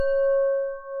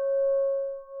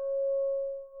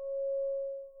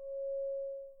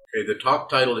Okay, the talk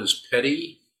title is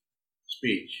Petty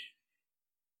Speech.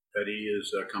 Petty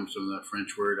is comes from the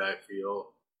French word, I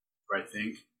feel, or I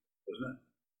think, doesn't it?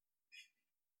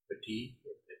 Petit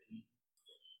or petit.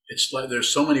 It's like there's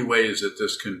so many ways that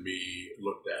this can be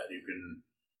looked at.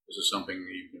 This is something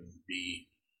you can be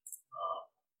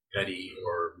petty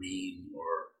or mean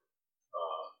or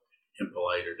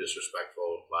impolite or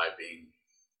disrespectful by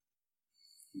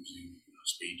using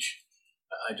speech.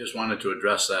 I just wanted to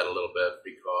address that a little bit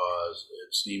because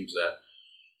it seems that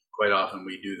quite often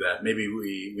we do that. Maybe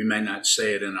we may not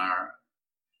say it in our,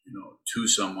 to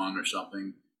someone or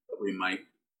something, but we might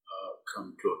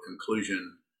come to a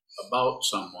conclusion about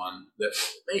someone that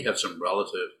may have some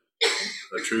relative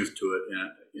truth to it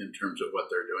in terms of what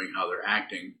they're doing, how they're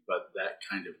acting, but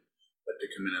to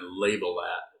come in and label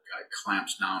that kind of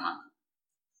clamps down on it.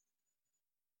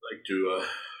 Like to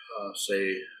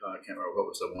say, I can't remember what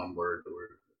was the one word, the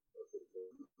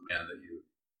man that you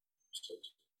said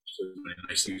many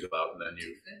nice things about, and then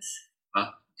you,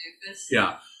 Doofus.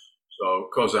 Yeah. So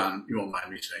it goes on. You won't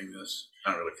mind me saying this.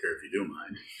 I don't really care if you do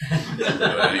mind.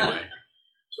 But anyway,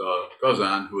 so it goes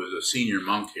on. Who is a senior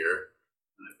monk here,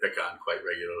 and I pick on quite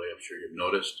regularly. I'm sure you've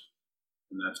noticed,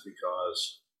 and that's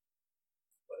because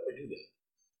why do I do that?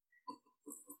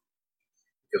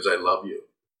 Because I love you.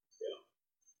 Yeah.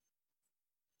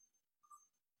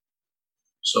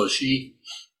 So she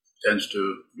tends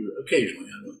to occasionally.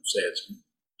 I wouldn't say it's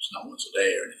not once a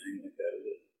day or anything like that.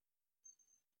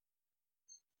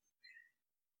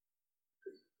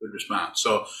 Good response.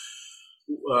 So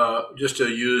just to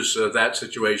use that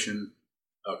situation,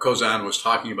 Kozan was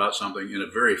talking about something in a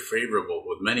very favorable,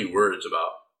 with many words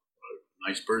about a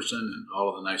nice person and all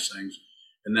of the nice things.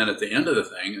 And then at the end of the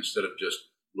thing, instead of just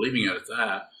leaving it at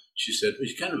that, she said,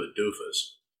 he's kind of a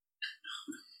doofus.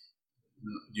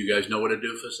 Do you guys know what a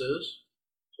doofus is?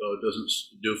 So doesn't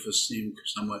doofus seem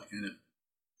somewhat kind of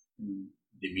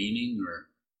demeaning? Or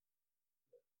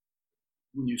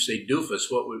when you say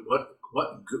doofus, what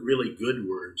really good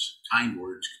words, kind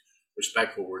words,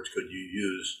 respectful words could you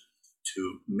use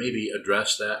to maybe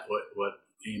address that, what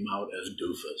came out as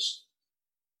doofus?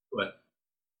 What?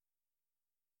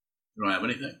 You don't have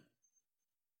anything?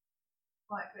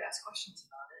 Well, I could ask questions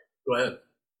about it. Go ahead.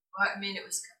 Well, I mean,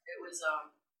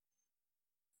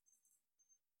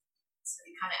 so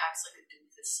he kind of acts like a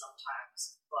doofus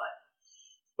sometimes,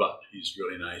 but he's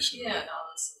really nice. And yeah, no,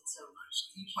 listen, so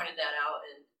nice. You pointed that out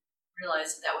and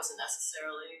realized that wasn't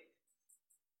necessarily.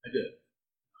 I did.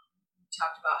 You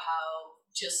talked about how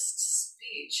just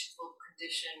speech will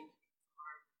condition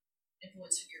or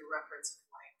influence your reference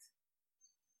point,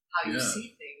 how you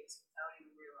see things without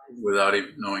even realizing. Without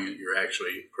even knowing that you're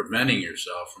actually preventing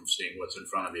yourself from seeing what's in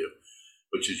front of you,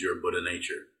 which is your Buddha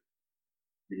nature.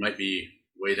 You might be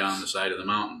way down the side of the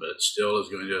mountain, but it still is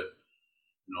going to,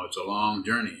 it's a long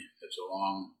journey. It's a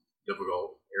long,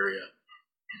 difficult area.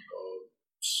 So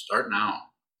start now.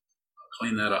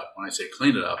 Clean that up. When I say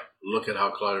clean it up, look at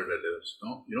how cluttered it is.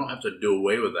 You don't have to do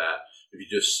away with that if you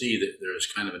just see that there's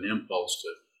kind of an impulse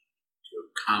to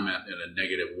comment in a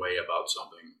negative way about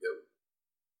something. That,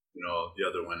 the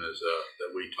other one is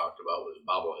that we talked about was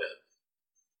bobblehead.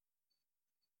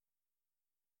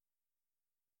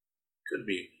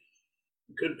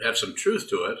 Could have some truth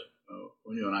to it.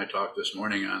 When you and I talked this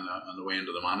morning on the way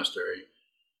into the monastery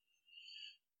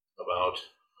about,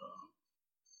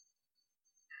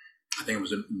 I think it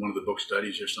was in one of the book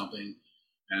studies or something,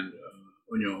 and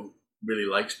Unyo really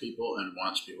likes people and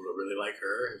wants people to really like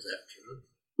her. Is that true?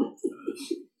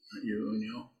 Aren't you,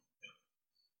 Unyo? Yeah.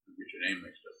 I get your name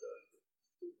mixed up.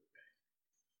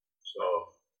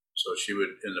 So she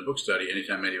would, in the book study,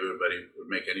 anytime anybody would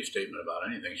make any statement about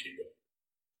anything, she'd go,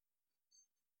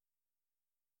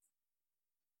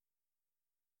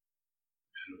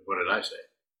 what did I say?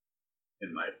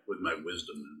 With my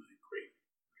wisdom and my great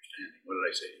understanding, what did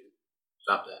I say to you?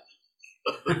 Stop that.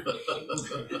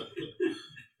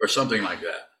 Or something like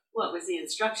that. Well, it was the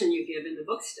instruction you give in the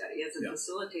book study. As a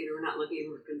facilitator, we're not looking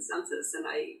for consensus, and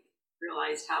I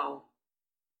realized how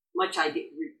much I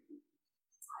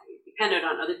depended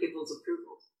on other people's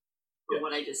approval for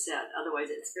what I just said. Otherwise,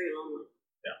 it's very lonely.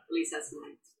 Yeah. At least that's my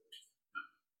experience.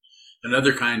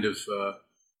 Another kind of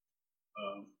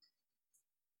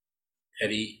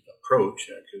petty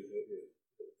approach,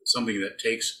 something that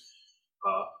takes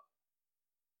a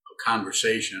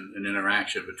conversation, an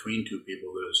interaction between two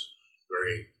people that is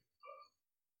very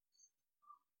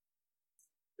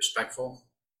respectful,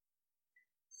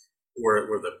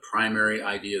 where the primary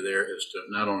idea there is to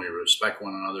not only respect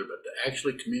one another, but to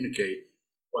actually communicate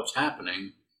what's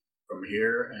happening from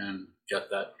here and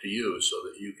get that to you so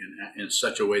that you can, in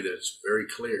such a way that it's very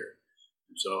clear.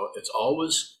 And so it's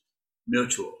always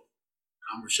mutual.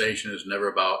 Conversation is never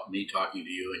about me talking to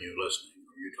you and you listening,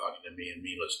 or you talking to me and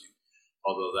me listening.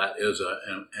 Although that is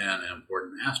an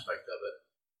important aspect of it.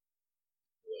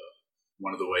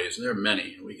 One of the ways, and there are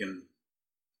many, and we can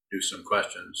do some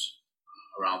questions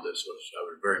around this, which I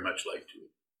would very much like to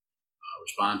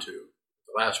respond to.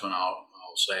 The last one I'll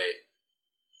say,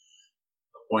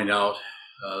 point out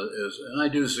is, and I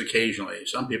do this occasionally.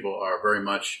 Some people are very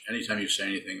much, anytime you say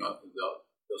anything,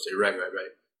 they'll say right.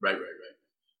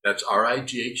 That's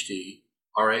R-I-G-H-T,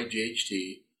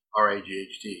 R-A-G-H-T,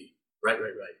 R-A-G-H-T, right,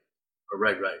 or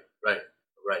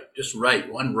right. Just right,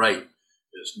 one right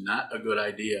is not a good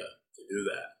idea to do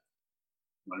that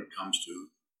when it comes to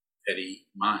petty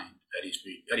mind, petty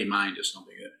speech. Petty mind is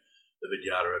something that the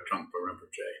Vidyadhara Trungpa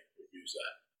Rinpoche would use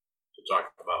that to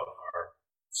talk about our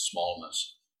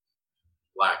smallness,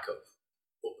 lack of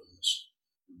openness,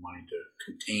 wanting to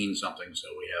contain something so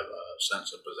we have a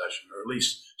sense of possession, or at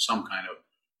least some kind of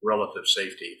relative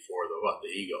safety for the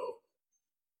ego.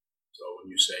 So when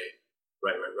you say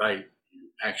right, you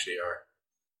actually are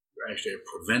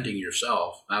preventing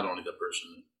yourself, not only the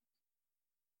person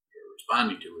you're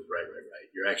responding to with right.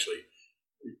 You're actually,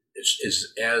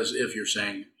 it's as if you're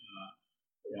saying,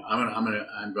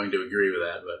 I'm going to agree with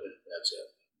that, but that's it.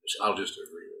 I'll just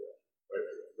agree with that.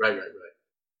 Right.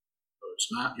 So it's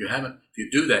not, if you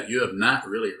do that, you have not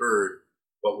really heard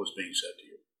what was being said to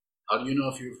you. How do you know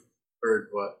if you've heard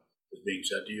what is being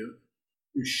said to you?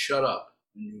 You shut up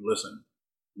and you listen.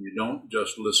 And you don't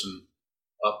just listen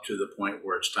up to the point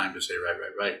where it's time to say right,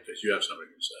 because you have something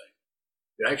to say.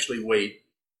 You actually wait,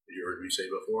 as you heard me say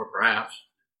before, perhaps,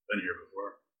 been here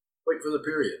before, wait for the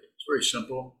period. It's very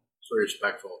simple, it's very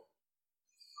respectful.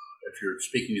 If you're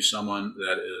speaking to someone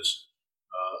that is,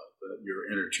 your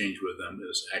interchange with them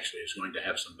is going to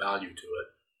have some value to it,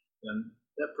 then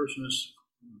that person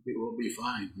will be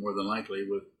fine, more than likely,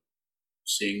 with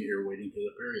seeing that you're waiting for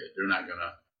the period. They're not going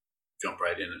to jump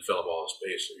right in and fill up all the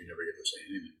space so you never get to say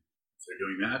anything. If they're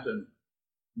doing that, then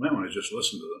you might want to just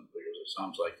listen to them, because it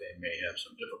sounds like they may have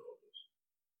some difficulties.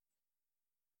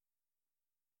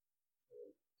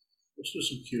 Let's do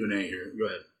some Q&A here. Go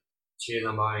ahead.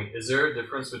 Is there a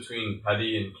difference between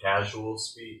petty and casual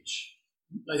speech?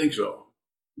 I think so.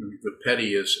 The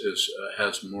petty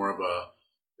has more of a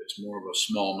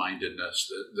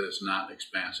small-mindedness that's not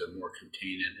expansive, more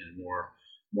contained, and more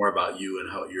about you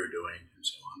and how you're doing and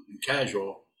so on. And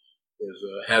casual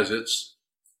has its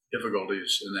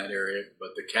difficulties in that area,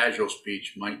 but the casual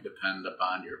speech might depend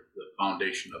upon the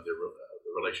foundation of the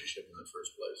relationship in the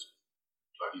first place.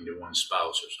 Talking to one's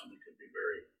spouse or something could be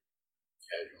very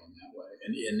casual in that way.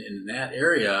 And in that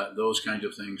area, those kinds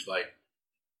of things like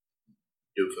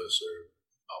doofus or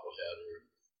bobblehead or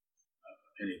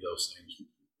any of those things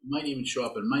might even show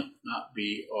up and might not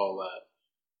be all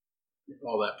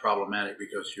that problematic,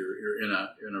 because you're in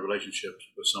a relationship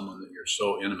with someone that you're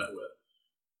so intimate with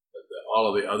that all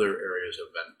of the other areas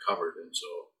have been covered, and so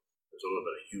there's a little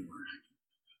bit of humor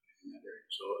in that area.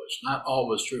 So it's not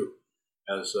always true,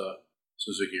 as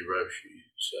Suzuki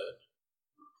Roshi said.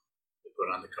 They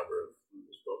put on the cover of one of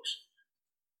his books.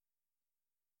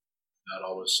 Not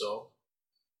always so.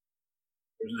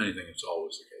 There isn't anything that's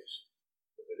always the case.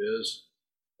 If it is,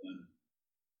 then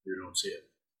you don't see it.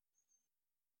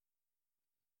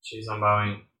 She's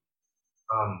unbowing.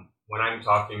 When I'm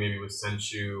talking maybe with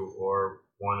Senchu or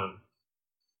one of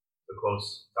the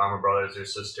close Dharma brothers or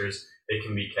sisters, they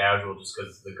can be casual just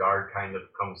because the guard kind of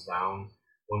comes down.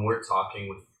 When we're talking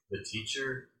with the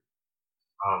teacher,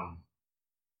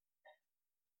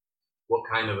 what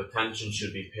kind of attention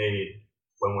should be paid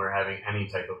when we're having any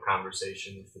type of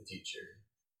conversation with the teacher?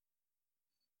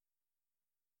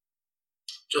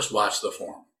 Just watch the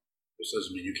form. This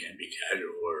doesn't mean you can't be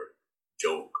casual or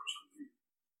joke or something.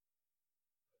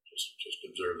 Just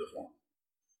observe the form.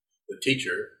 The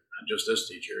teacher, not just this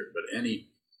teacher, but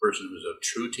any person who's a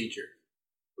true teacher,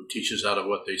 who teaches out of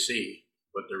what they see,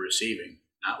 what they're receiving,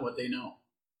 not what they know.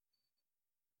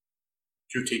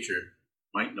 True teacher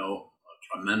might know a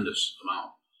tremendous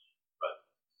amount, but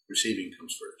receiving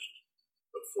comes first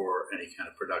before any kind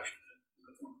of production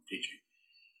in the form of teaching.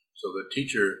 So the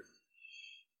teacher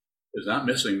is not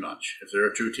missing much. If they're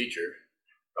a true teacher,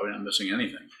 probably not missing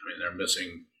anything. I mean, they're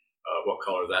missing what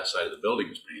color that side of the building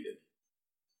is painted.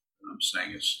 And I'm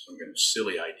saying it's some kind of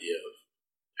silly idea of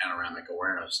panoramic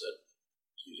awareness that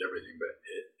sees everything, but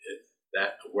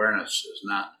that awareness is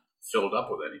not filled up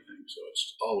with anything, so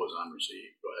it's always on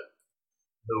receive. Go ahead.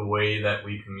 The way that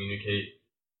we communicate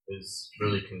is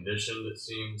really conditioned, it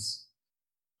seems.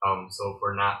 So if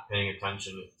we're not paying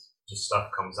attention, just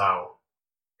stuff comes out.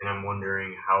 And I'm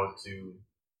wondering how to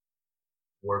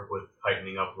work with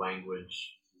tightening up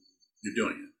language You're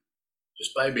doing it.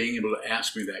 Just by being able to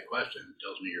ask me that question, it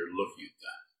tells me you're looking at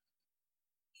that.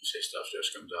 You say stuff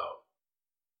just comes out.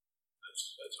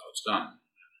 That's how it's done.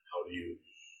 How do you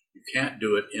can't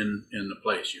do it in the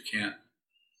place. You can't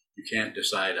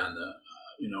decide on the,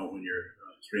 when you're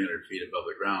 300 feet above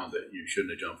the ground that you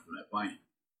shouldn't have jumped from that plane.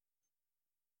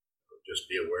 Just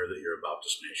be aware that you're about to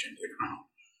smash into the ground.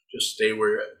 Just be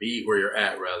where you're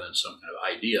at rather than some kind of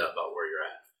idea about where you're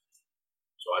at.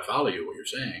 So I follow you, what you're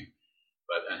saying.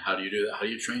 And how do you do that? How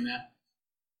do you train that?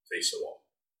 Face the wall.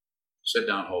 Sit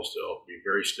down, hold still, be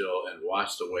very still, and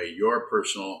watch the way your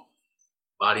personal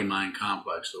body-mind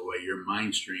complex, the way your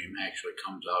mind stream actually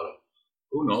comes out of.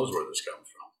 Who knows where this comes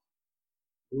from?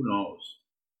 Who knows?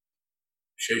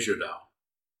 Shazher Dao.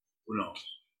 Who knows?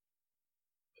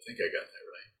 I think I got that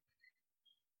right.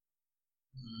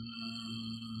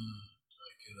 Do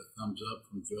I get a thumbs up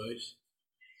from Joyce?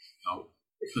 No.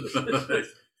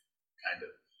 Kind of.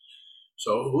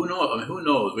 So who knows? I mean, who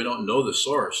knows? We don't know the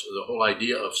source. The whole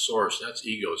idea of source, that's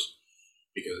egos,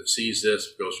 because it sees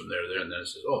this, goes from there to there, and then it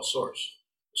says, oh, source.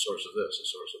 The source of this, the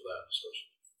source of that. The source.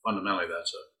 Fundamentally,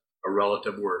 that's a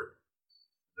relative word.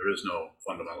 There is no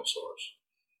fundamental source.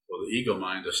 Well, the ego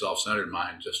mind, the self-centered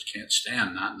mind, just can't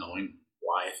stand not knowing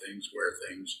why things, where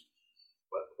things,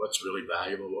 what's really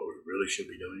valuable, what we really should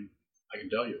be doing. I can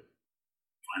tell you.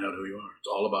 Find out who you are. It's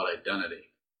all about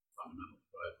identity, fundamentally.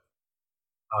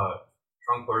 But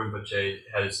Trungpa Rinpoche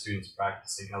had his students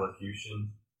practicing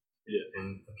elocution. Yeah.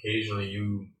 And occasionally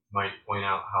you might point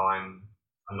out how I'm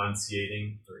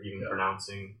enunciating or even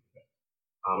pronouncing.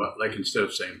 Like instead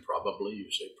of saying probably, you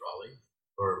say probably.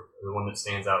 Or the one that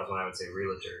stands out is when I would say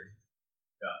realtor.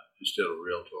 Yeah, instead of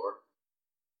realtor.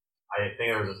 I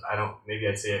think there was, maybe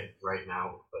I'd say it right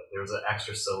now, but there was an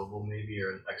extra syllable maybe,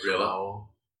 or an extra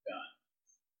vowel. Yeah.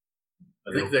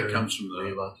 I think that comes from the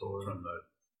relator.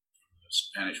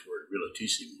 Spanish word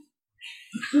relatissimo.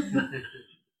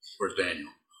 Where's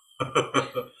Daniel?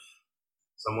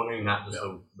 So I'm wondering not just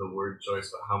the word choice,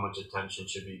 but how much attention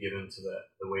should be given to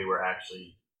the way we're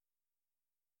actually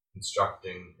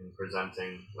constructing and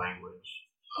presenting language.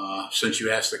 Since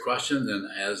you asked the question, then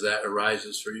as that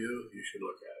arises for you, you should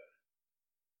look at it.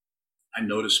 I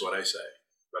notice what I say,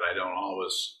 but I don't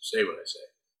always say what I say.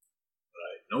 But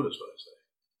I notice what I say.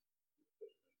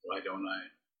 Why don't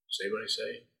I say what I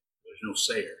say? There's no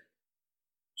sayer.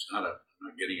 It's not I'm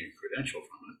not getting a credential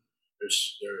from it. There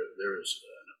is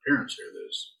an appearance here that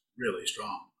is really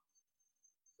strong,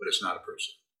 but it's not a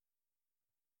person.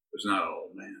 It's not an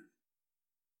old man.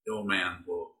 The old man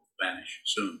will vanish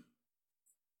soon,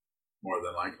 more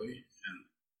than likely, and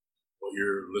what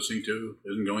you're listening to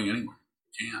isn't going anywhere.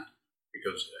 It can't,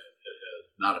 because it has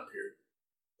not appeared.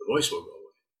 The voice will go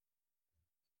away.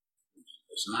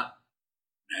 It's not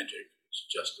magic. It's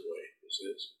just the way this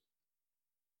is.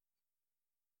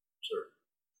 Sir.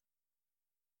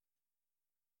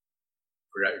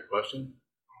 Forgot your question?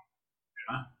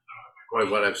 Huh? Boy,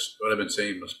 what I've been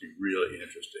saying must be really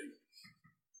interesting.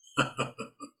 Go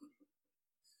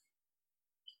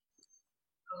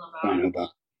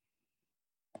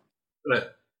ahead.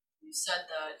 You said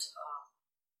that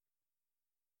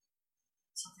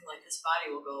something like this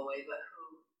body will go away, but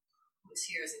who is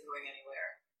here isn't going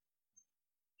anywhere.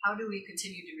 How do we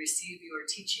continue to receive your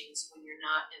teachings when you're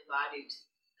not embodied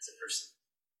as a person?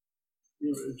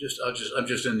 I'm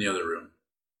just in the other room.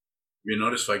 You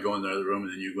notice if I go in the other room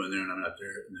and then you go in there and I'm not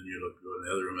there, and then you go in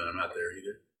the other room and I'm not there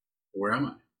either. Where am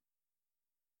I?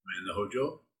 Am I in the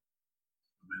Hojo?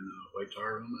 Am I in the White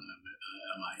Tar room?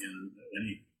 Am I in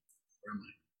any? Where am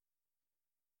I?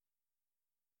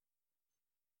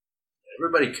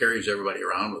 Everybody carries everybody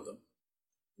around with them.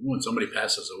 Even when somebody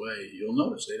passes away, you'll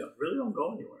notice they really don't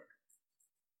go anywhere.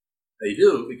 They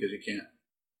do because you can't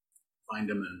find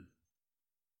them and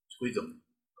squeeze them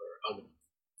or hug them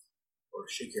or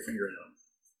shake your finger at them.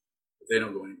 But they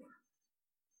don't go anywhere.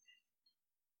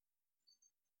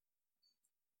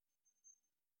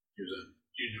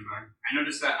 I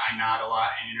noticed that I nod a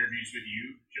lot in interviews with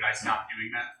you. Should I stop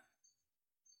doing that?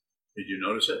 Did you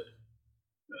notice it?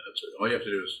 That's it. All you have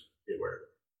to do is be aware of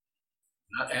it.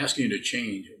 I'm not asking you to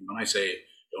change. When I say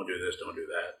don't do this, don't do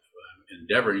that, I'm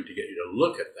endeavoring to get you to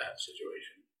look at that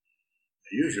situation.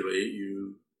 Usually,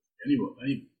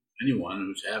 anyone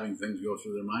who's having things go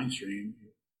through their mind stream,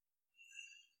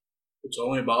 it's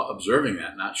only about observing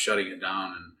that, not shutting it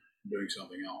down and doing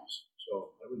something else.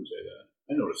 So I wouldn't say that.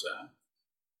 I notice that.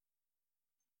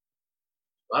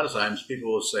 A lot of times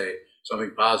people will say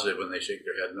something positive when they shake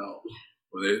their head no.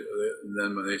 And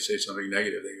then when they say something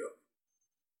negative, they go.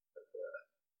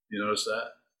 You notice that?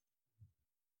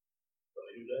 Do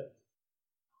I do that?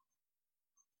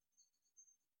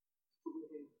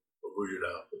 Hoosier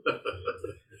out.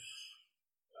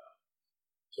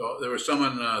 So there was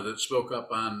someone that spoke up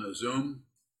on Zoom.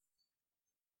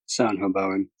 Sanho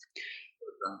bowing.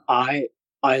 I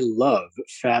love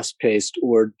fast-paced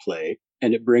wordplay,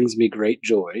 and it brings me great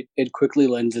joy. It quickly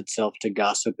lends itself to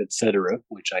gossip, etc.,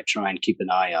 which I try and keep an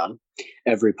eye on.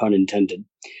 Every pun intended.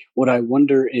 What I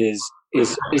wonder is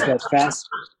that fast?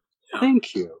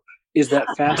 Thank you. Is that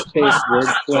fast-paced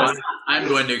wordplay? I'm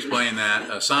going to explain that.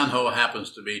 Sanho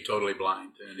happens to be totally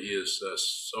blind, and he is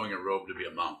sewing a robe to be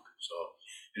a monk. So,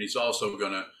 and he's also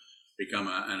going to become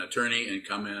an attorney and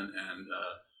come in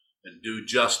and do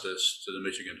justice to the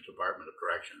Michigan Department of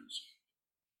Corrections.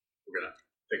 We're going to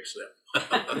fix them.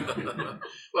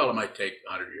 Well, it might take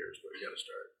 100 years, but we got to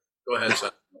start. Go ahead,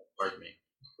 Sanho. Pardon me.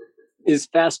 Is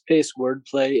fast-paced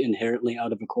wordplay inherently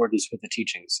out of accordance with the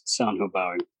teachings? Sanho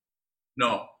bowing.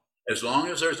 No, as long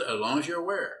as you're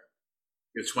aware.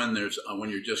 It's when when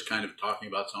you're just kind of talking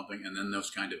about something, and then there's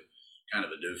kind of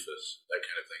a doofus, that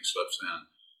kind of thing slips in.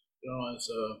 You know, it's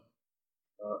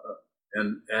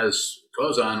and as it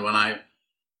goes on, when I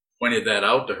pointed that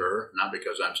out to her, not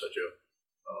because I'm such a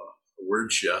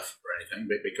word chef or anything,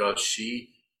 but because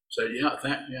she said,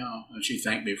 and she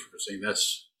thanked me for saying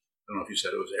that's. I don't know if you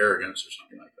said it was arrogance or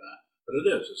something like that, but it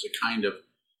is. It's a kind of,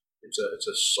 it's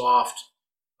a soft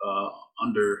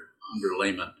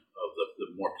underlayment of the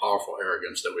more powerful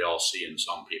arrogance that we all see in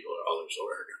some people or others so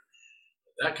arrogant.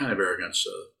 That kind of arrogance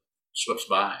slips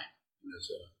by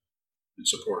and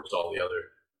supports all the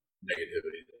other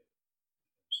negativity.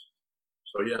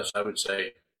 So yes, I would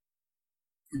say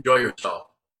enjoy yourself.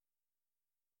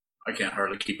 I can't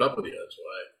hardly keep up with you. That's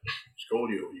why I scold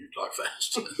you when you talk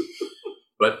fast.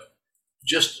 But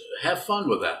just have fun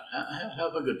with that.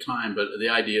 Have a good time. But the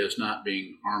idea is not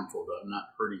being harmful,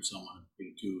 not hurting someone,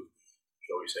 being too,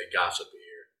 shall we say, gossipy.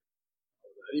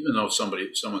 Or even though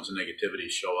someone's negativity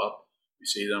show up, we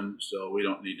see them, so we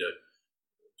don't need to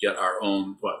get our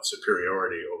own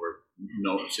superiority over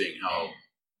noticing how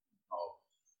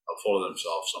full of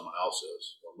themselves someone else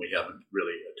is when we haven't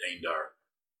really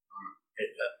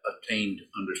attained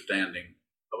understanding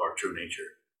of our true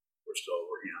nature. We're still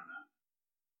working on that.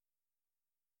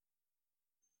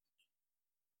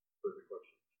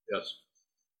 Yes.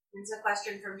 Here's a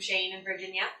question from Shane in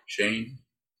Virginia. Shane?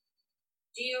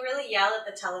 Do you really yell at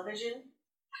the television?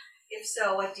 If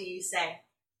so, what do you say?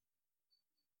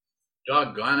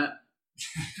 Doggone it.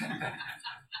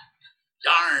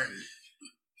 Darn.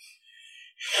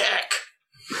 Heck.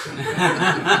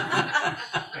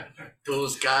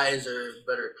 Those guys are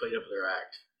better clean up their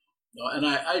act. No, and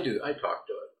I do. I talk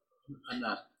to it. I'm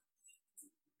not.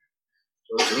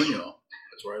 So it's Unio.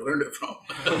 That's where I learned it from.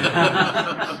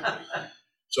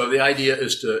 So the idea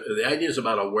is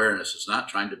about awareness. It's not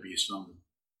trying to be some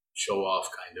show-off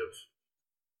kind of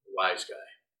wise guy.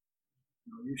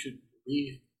 You should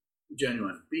be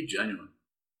genuine. Be genuine.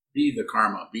 Be the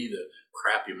karma. Be the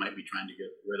crap you might be trying to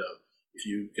get rid of. If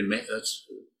you can that's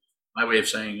my way of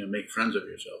saying make friends of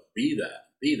yourself. Be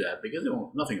that, because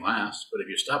nothing lasts. But if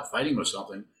you stop fighting with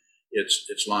something,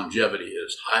 its longevity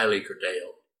is highly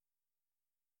curtailed.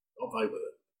 Don't fight with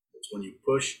it. It's when you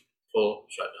push, pull,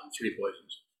 shut down, 3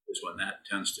 poisons. Is when that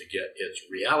tends to get its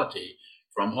reality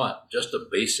from what? Just a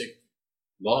basic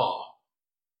law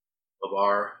of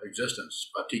our existence.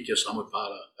 Pratītya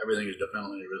samutpada. Everything is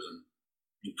dependently arisen,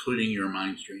 including your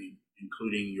mind stream,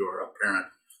 including your apparent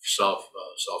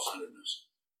self-centeredness.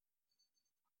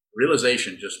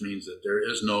 Realization just means that there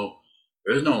is no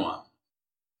one.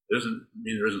 It doesn't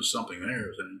mean there isn't something there.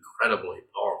 It's an incredibly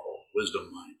powerful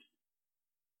wisdom mind.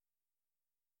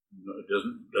 It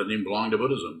doesn't even belong to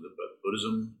Buddhism. But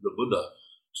Buddhism, the Buddha,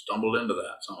 stumbled into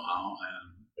that somehow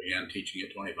and began teaching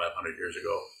it 2,500 years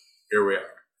ago. Here we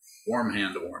are, warm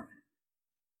hand to warm hand.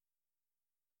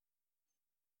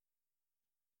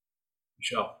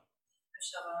 Michelle.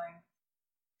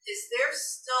 Is there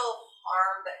still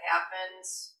harm that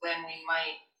happens when we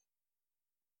might,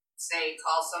 say,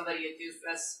 call somebody a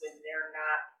doofus when they're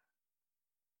not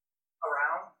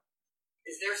around?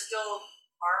 Is there still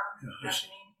harm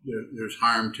happening? There's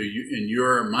harm to you in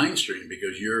your mind stream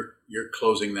because you're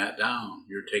closing that down.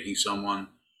 You're taking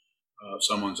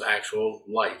someone's actual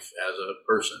life as a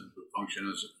person who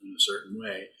functions in a certain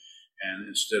way, and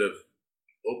instead of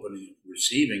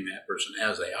receiving that person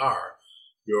as they are,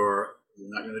 you're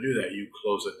not going to do that. You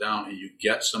close it down and you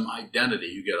get some identity.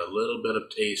 You get a little bit of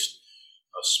taste,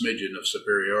 a smidgen of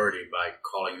superiority by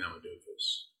calling them a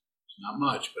doofus. It's not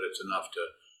much, but it's enough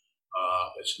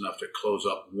to close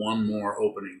up one more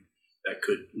opening that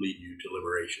could lead you to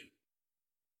liberation.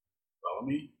 Follow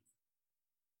me?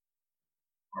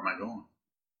 Where am I going?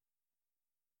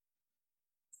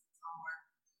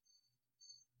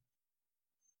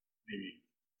 maybe.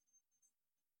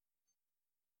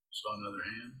 Saw another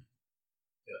hand.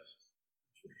 Yes.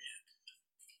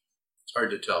 It's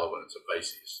hard to tell when it's a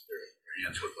Pisces. Their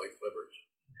hands look like clippers.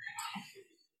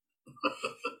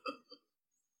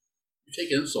 You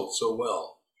take insults so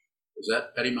well. Is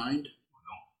that petty mind?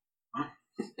 No. Huh?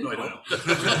 No, I don't.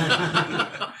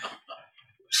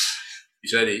 He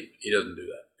said he doesn't do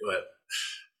that. Go ahead.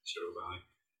 Sure, Valley.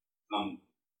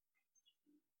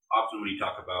 Often when you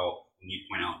talk about, when you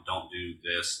point out, don't do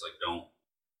this, like don't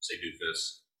say do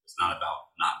this, it's not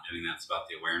about not doing that, it's about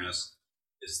the awareness.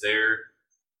 It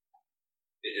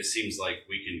seems like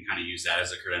we can kind of use that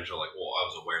as a credential, like, well, I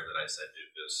was aware that I said do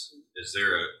this. Is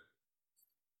there a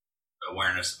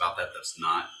awareness about that that's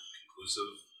not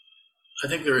conclusive? I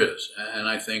think there is, and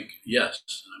I think yes,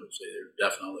 and I would say there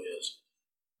definitely is.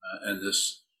 And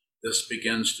this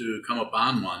begins to come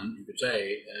upon one, you could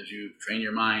say, as you train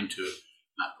your mind to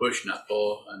not push, not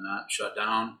pull, and not shut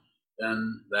down,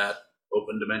 then that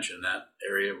open dimension, that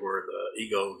area where the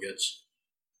ego gets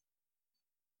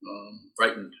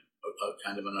frightened,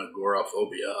 kind of an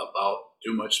agoraphobia about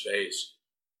too much space.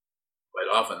 Quite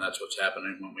often, that's what's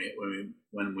happening when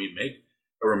we make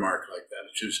a remark like that.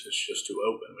 It's just too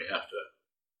open. We have to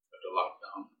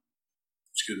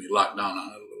lock down on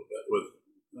it a little bit with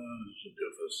the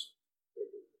doofus.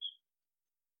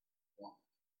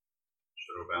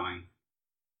 Shadow bowing.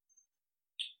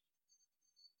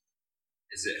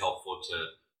 Is it helpful to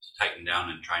tighten down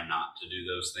and try not to do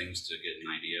those things to get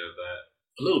an idea of that?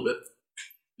 A little bit.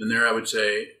 And there I would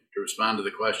say, to respond to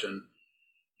the question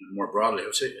more broadly, I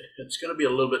would say it's going to be a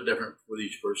little bit different with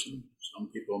each person. Some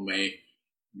people may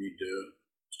need to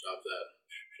stop that,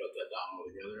 shut that down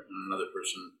altogether, and another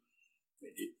person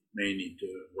may need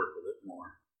to work with it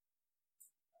more.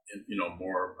 And,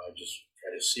 more by just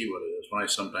try to see what it is. When I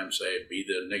sometimes say, be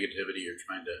the negativity you're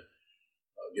trying to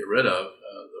get rid of,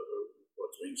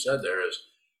 what's being said there is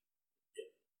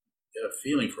get a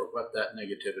feeling for what that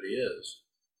negativity is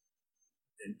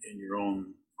in your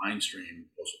own mind stream,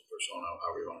 persona,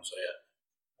 however you want to say it,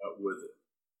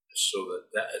 so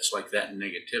that it's like that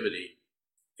negativity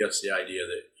gets the idea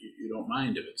that you don't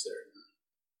mind if it's there,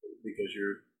 because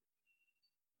you're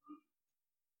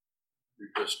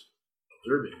just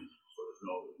observing it, so there's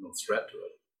no threat to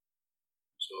it.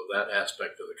 So that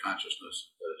aspect of the consciousness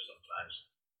that is sometimes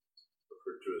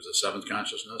referred to as the seventh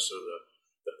consciousness, or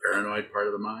the paranoid part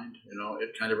of the mind,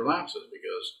 it kind of relaxes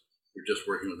because you're just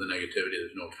working with the negativity.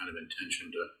 There's no kind of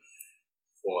intention to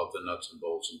pull out the nuts and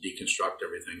bolts and deconstruct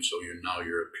everything, so now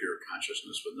you're a pure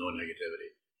consciousness with no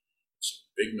negativity. It's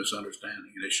a big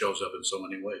misunderstanding, and it shows up in so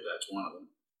many ways. That's one of them.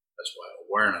 That's why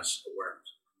awareness.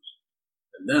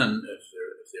 And then if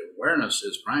the awareness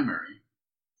is primary,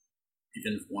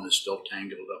 even if one is still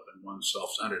tangled up in one's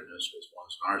self-centeredness, with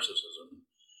one's narcissism,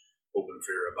 open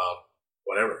fear about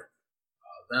whatever,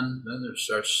 then there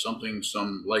starts some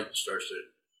light starts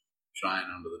to shine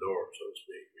under the door, so to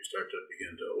speak. We start to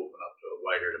begin to open up to a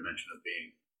wider dimension of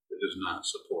being that does not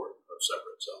support a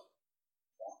separate self.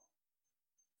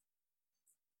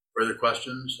 Further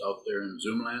questions out there in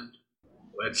Zoom land?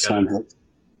 Go ahead, Kevin.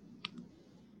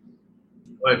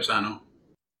 Go ahead, Sano.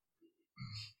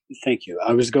 Thank you.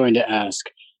 I was going to ask,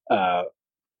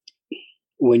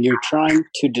 when you're trying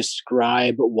to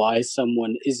describe why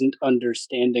someone isn't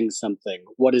understanding something,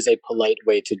 what is a polite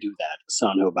way to do that?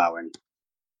 Sanho bowing.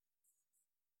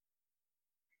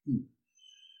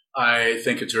 I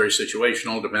think it's very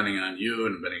situational, depending on you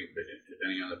and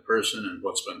depending on the person and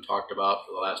what's been talked about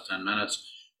for the last 10 minutes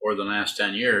or the last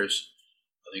 10 years.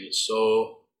 I think it's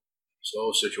so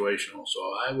situational. So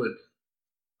I would,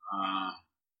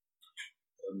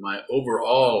 my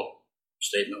overall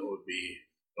statement would be,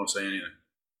 don't say anything.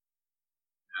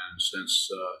 And since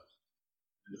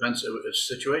it depends, it's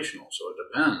situational, so it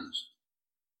depends.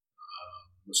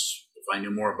 If I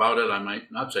knew more about it, I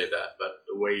might not say that, but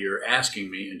the way you're asking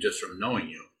me, and just from knowing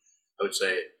you, I would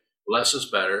say less is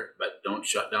better, but don't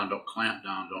shut down, don't clamp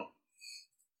down, don't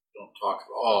talk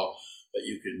at all, but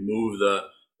you can move the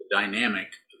dynamic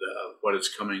of what is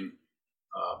coming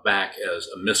back as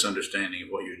a misunderstanding of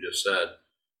what you just said.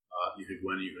 You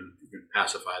can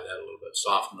pacify that a little bit,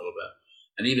 soften a little bit,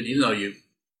 and even though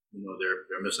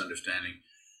they're misunderstanding,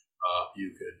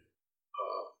 you could.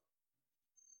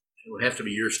 It would have to be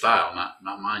your style,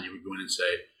 not mine. You would go in and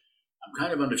say, "I'm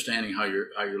kind of understanding how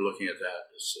you're looking at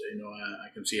that. I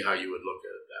can see how you would look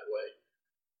at it that way,"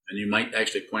 and you might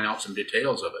actually point out some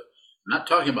details of it. I'm not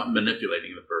talking about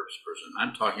manipulating the person.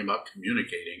 I'm talking about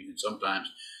communicating, and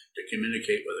sometimes to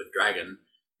communicate with a dragon,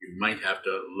 you might have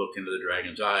to look into the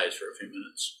dragon's eyes for a few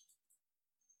minutes.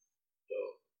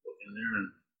 So look in there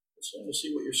and let's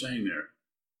see what you're saying there.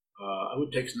 I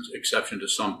would take exception to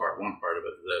one part of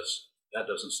it. That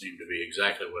doesn't seem to be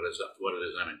exactly what it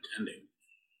is I'm intending.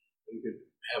 We could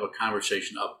have a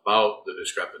conversation about the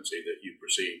discrepancy that you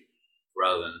perceive,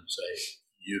 rather than say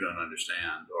you don't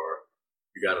understand or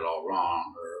you got it all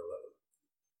wrong, or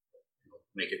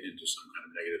make it into some kind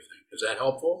of negative thing. Is that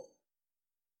helpful?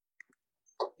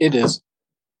 It is.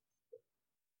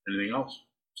 Anything else?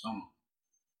 Someone?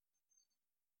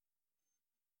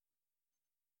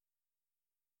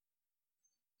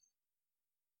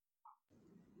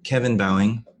 Kevin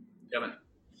Bowing. Kevin.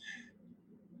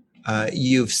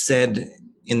 You've said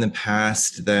in the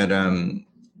past that,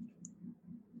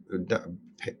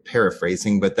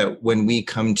 paraphrasing, but that when we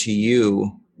come to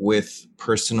you with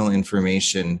personal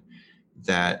information,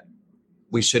 that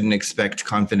we shouldn't expect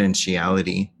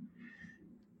confidentiality.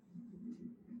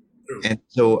 And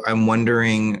so I'm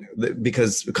wondering,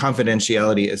 because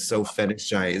confidentiality is so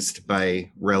fetishized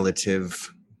by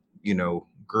relative,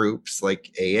 groups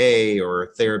like AA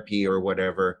or therapy or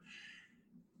whatever,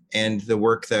 and the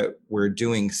work that we're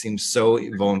doing seems so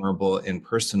vulnerable and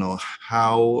personal.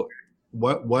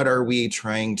 What are we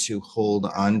trying to hold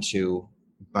on to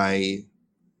by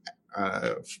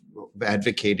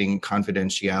advocating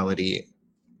confidentiality,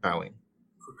 Bowing?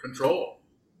 Control.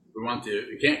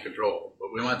 You can't control,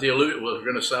 but we want the illusion. We're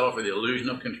going to settle for the illusion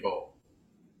of control.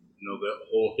 The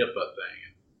whole HIPAA thing.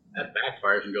 That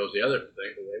backfires and goes the other way,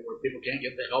 where people can't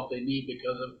get the help they need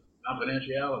because of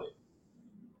confidentiality.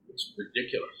 It's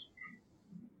ridiculous.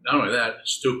 Not only that,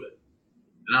 it's stupid.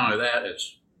 Not only that,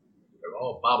 they're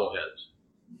all bobbleheads.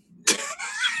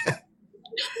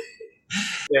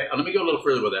 Yeah, let me go a little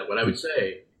further with that. What I would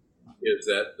say is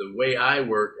that the way I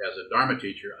work as a Dharma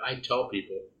teacher, I tell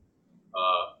people,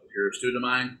 if you're a student of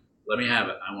mine, let me have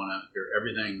it. I want to hear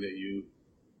everything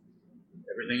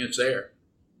that's there.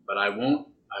 But I won't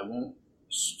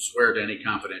swear to any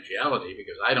confidentiality,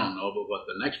 because I don't know but what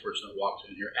the next person that walks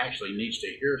in here actually needs to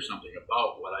hear something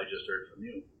about what I just heard from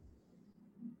you.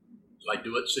 So I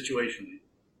do it situationally.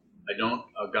 I don't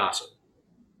gossip.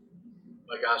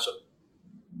 I gossip.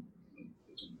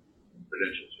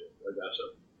 Credentials here. I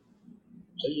gossip.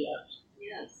 Say yes.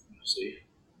 Yes. See?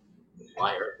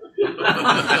 Liar.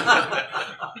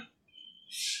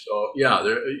 So yeah,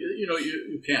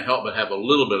 you can't help but have a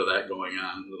little bit of that going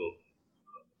on,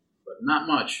 but not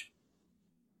much.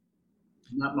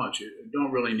 Not much. You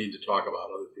don't really need to talk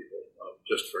about other people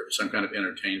just for some kind of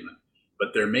entertainment.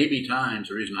 But there may be times.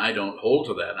 The reason I don't hold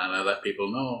to that, and I let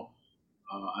people know,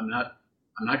 I'm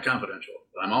not confidential,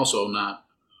 but I'm also not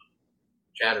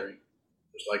chattering.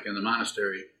 Just like in the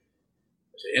monastery,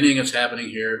 I say anything that's happening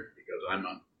here, because I'm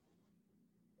the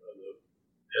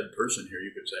head person here,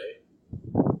 you could say,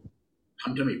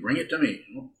 come to me, bring it to me.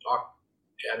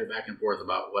 Chatter back and forth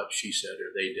about what she said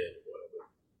or they did or whatever.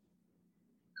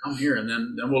 Come here, and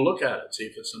then we'll look at it, see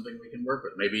if it's something we can work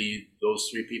with. Maybe those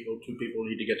two people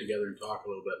need to get together and talk a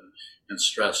little bit and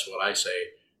stress what I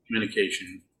say: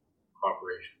 communication,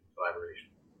 cooperation, collaboration,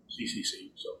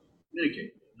 CCC. So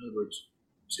communicate. In other words,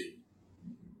 see.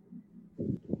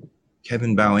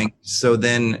 Kevin Bowing. So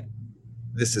then,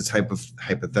 this is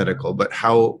hypothetical, but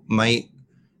how might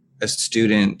a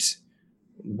student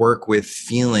work with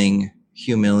feeling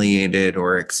humiliated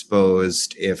or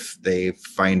exposed if they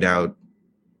find out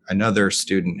another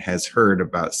student has heard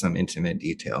about some intimate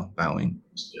detail? Bowing.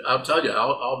 I'll tell you,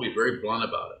 I'll be very blunt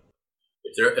about it.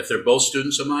 If they're both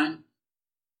students of mine,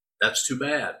 that's too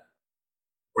bad.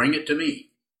 Bring it to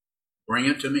me. Bring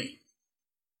it to me.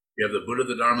 You have the Buddha,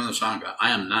 the Dharma, and the Sangha. I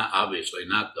am obviously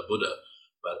not the Buddha,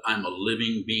 but I'm a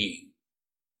living being,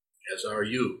 as are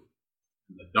you.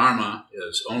 And the Dharma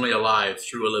is only alive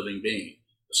through a living being.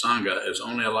 The Sangha is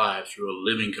only alive through a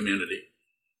living community.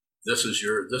 This is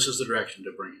the direction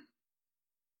to bring it.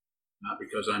 Not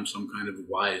because I'm some kind of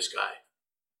wise guy.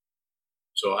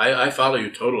 So I follow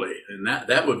you totally. And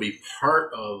that would be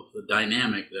part of the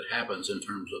dynamic that happens in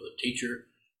terms of the teacher,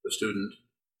 the student,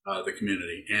 the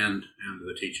community, and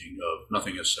the teaching of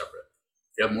nothing is separate.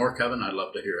 If you have more, Kevin, I'd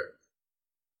love to hear it.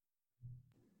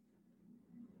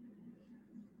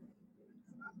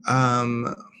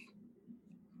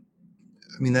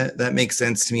 That makes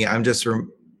sense to me. I'm just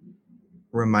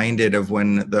reminded of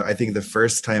when I think the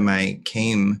first time I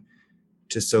came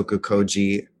to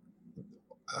Sokukoji,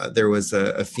 there was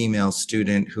a female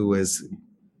student who was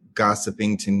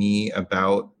gossiping to me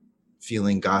about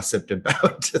feeling gossiped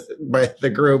about by the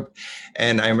group.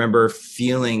 And I remember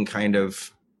feeling kind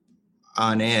of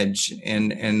on edge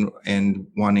and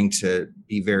wanting to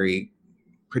be very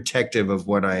protective of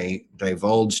what I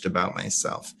divulged about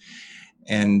myself.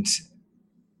 And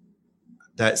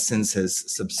that since has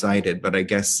subsided, but I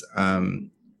guess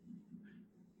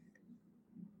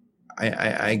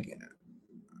I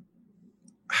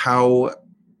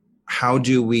how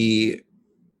do we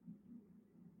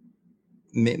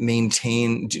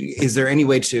maintain? Is there any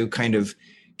way to kind of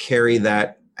carry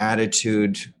that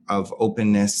attitude of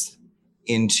openness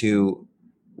into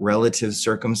relative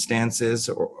circumstances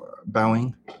or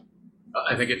bowing?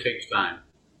 I think it takes time,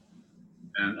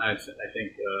 and I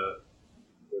think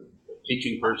the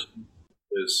teaching person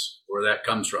is where that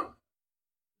comes from.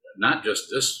 Not just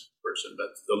this person, but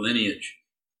the lineage,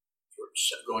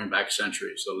 going back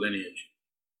centuries, the lineage.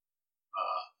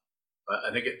 I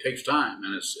think it takes time,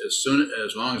 and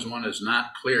as long as one is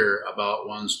not clear about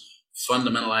one's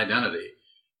fundamental identity,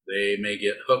 they may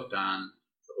get hooked on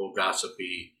the whole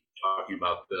gossipy, talking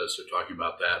about this or talking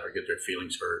about that, or get their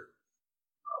feelings hurt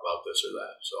about this or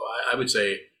that. So I would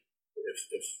say,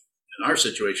 if in our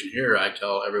situation here, I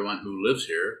tell everyone who lives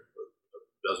here, a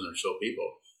dozen or so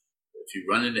people, if you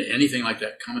run into anything like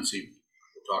that, come and see me.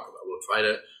 We'll talk about it. We'll try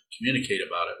to communicate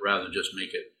about it rather than just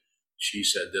make it, she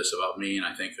said this about me, and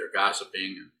I think they're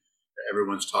gossiping, and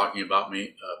everyone's talking about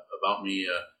me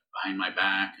behind my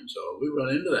back. And so we run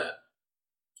into that.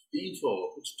 It's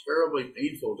painful. It's terribly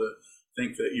painful to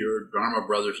think that your Dharma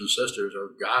brothers and sisters are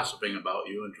gossiping about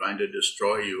you and trying to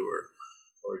destroy you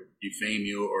or defame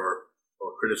you or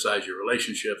criticize your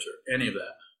relationships or any of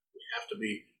that. We have to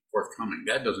be forthcoming.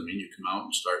 That doesn't mean you come out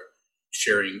and start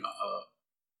sharing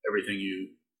everything you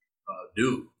do.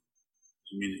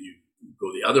 It doesn't mean that you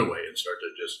go the other way and start to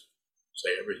just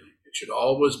say everything. It should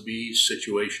always be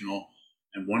situational,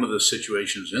 and one of the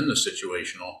situations in the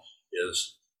situational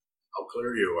is how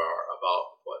clear you are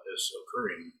about what is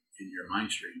occurring in your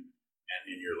mind stream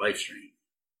and in your life stream.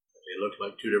 If they look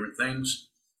like two different things,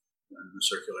 then the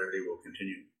circularity will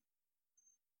continue.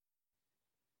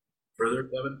 Further,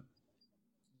 Kevin?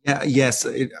 Yeah, yes,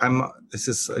 this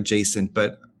is adjacent,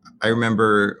 but I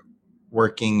remember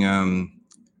working,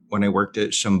 when I worked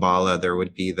at Shambhala, there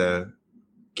would be the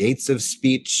Gates of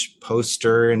Speech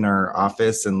poster in our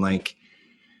office. And like,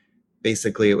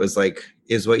 basically it was like,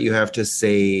 is what you have to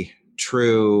say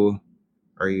true?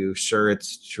 Are you sure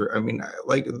it's true? I mean,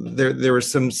 like there was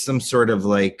some sort of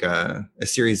like a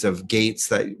series of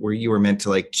gates where you were meant to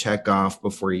like check off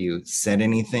before you said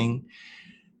anything.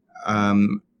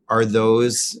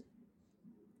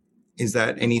 Is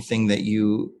that anything that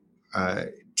you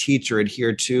teach or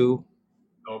adhere to?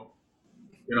 Nope.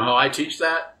 You know how I teach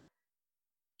that?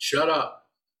 Shut up.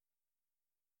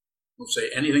 Don't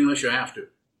say anything unless you have to.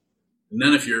 And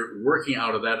then if you're working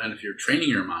out of that, and if you're training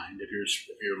your mind, if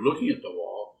you're looking at the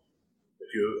wall,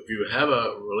 if you have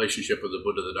a relationship with the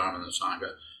Buddha, the Dharma, and the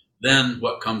Sangha, then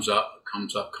what comes out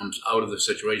of the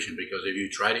situation. Because if you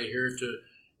try to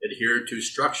adhere to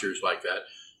structures like that,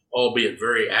 albeit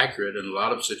very accurate in a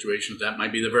lot of situations, that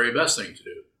might be the very best thing to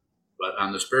do. But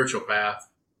on the spiritual path,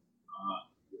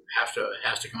 it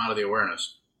has to come out of the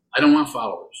awareness. I don't want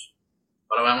followers.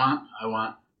 What do I want? I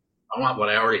want what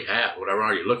I already have, what I'm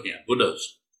already looking at,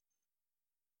 Buddhas.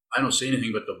 I don't see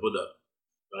anything but the Buddha,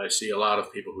 but I see a lot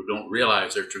of people who don't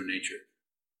realize their true nature.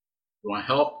 You want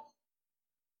help?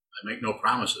 I make no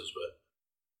promises, but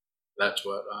that's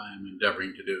what I'm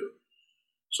endeavoring to do.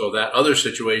 So that other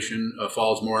situation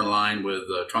falls more in line with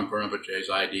Trungpa Rinpoche's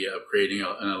idea of creating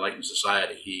an enlightened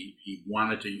society. He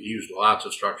use lots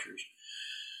of structures.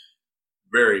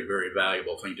 Very, very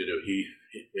valuable thing to do. We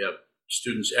have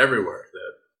students everywhere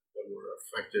that were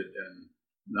affected, and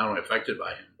not only affected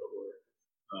by him, but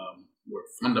were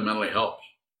fundamentally helped.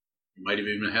 You might have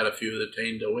even had a few that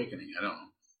attained awakening. I don't know.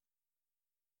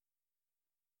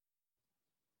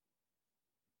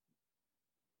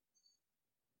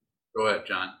 Go ahead,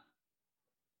 John.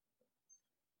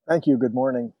 Thank you. Good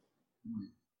morning.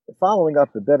 Following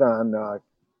up a bit on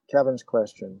Kevin's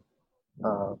question,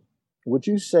 would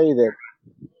you say that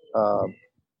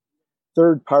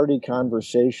third-party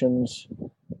conversations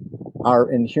are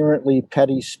inherently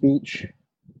petty speech?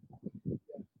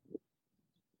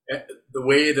 The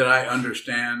way that I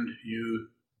understand you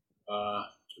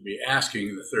to be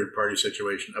asking the third-party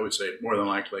situation, I would say more than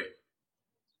likely.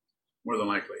 More than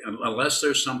likely, unless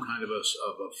there's some kind of a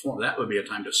form, that would be a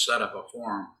time to set up a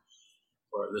forum.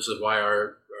 Or this is why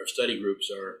our study groups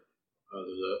are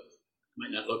might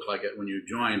not look like it when you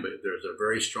join, but there's a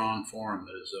very strong forum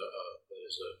that is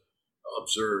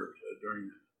observed during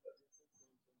that.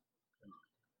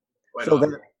 Go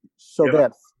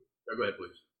ahead,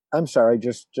 please. I'm sorry,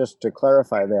 just to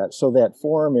clarify that. So that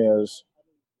forum is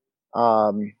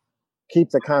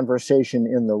keep the conversation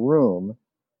in the room,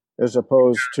 as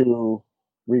opposed to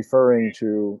referring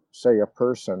to, say, a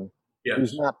person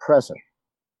who's not present.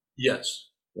 Yes.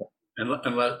 Yeah.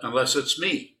 Unless it's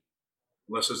me,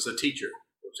 unless it's the teacher,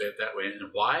 We'll say it that way. And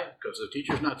why? Because the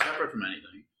teacher's not separate from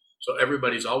anything. So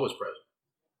everybody's always present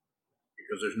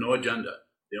because there's no agenda.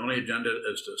 The only agenda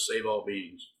is to save all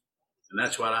beings. And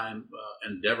that's what I'm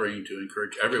endeavoring to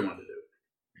encourage everyone to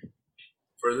do.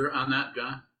 Further on that,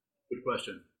 John? Good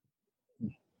question.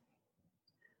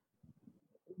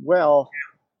 Well,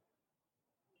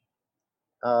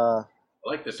 I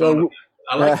like the tone of that.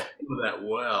 I like the tone of that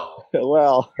well.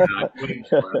 Well,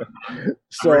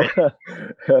 so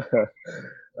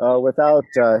without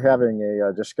having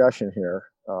a discussion here.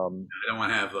 I don't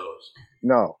want to have those.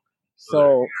 No.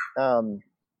 So,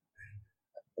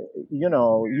 you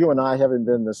know, you and I, having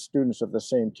been the students of the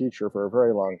same teacher for a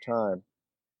very long time,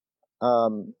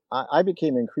 I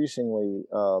became increasingly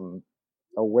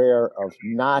aware of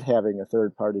not having a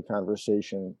third-party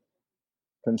conversation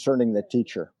concerning the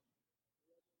teacher.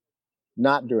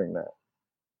 Not doing that.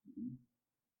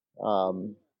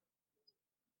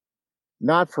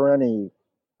 Not for any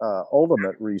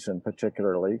ultimate reason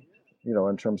particularly, you know,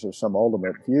 in terms of some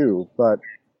ultimate view, but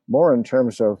more in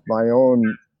terms of my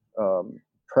own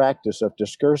practice of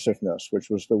discursiveness, which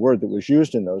was the word that was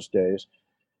used in those days,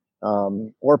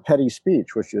 or petty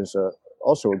speech, which is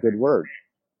also a good word.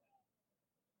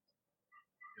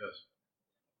 Yes.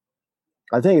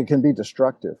 I think it can be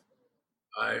destructive.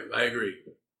 I agree.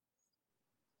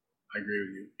 I agree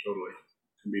with you totally.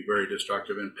 It can be very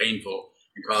destructive and painful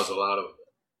and cause a lot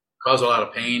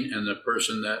of pain, and the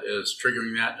person that is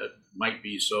triggering that might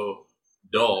be so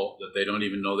dull that they don't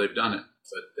even know they've done it.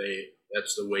 But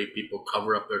that's the way people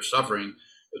cover up their suffering,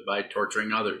 is by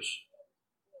torturing others.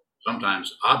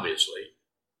 Sometimes, obviously,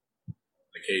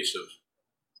 the case of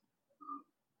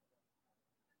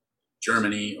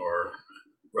Germany or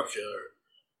Russia or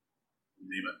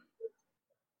name it.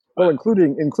 Well,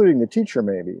 including the teacher,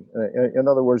 maybe. In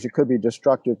other words, it could be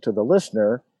destructive to the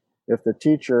listener if the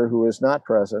teacher who is not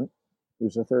present,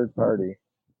 who's a third party,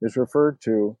 is referred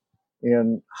to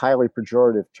in highly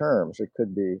pejorative terms. It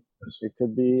could be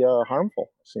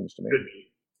harmful. It seems to me. It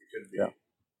could be. Yeah.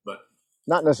 But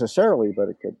not necessarily, but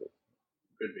it could be.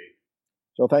 Could be.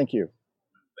 So thank you.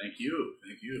 Thank you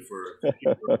for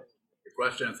your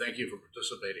question. Thank you for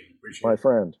participating. Appreciate My it.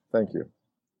 friend, thank you.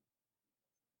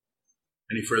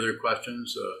 Any further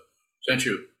questions?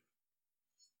 Senshu.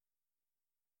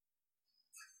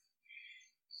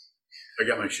 I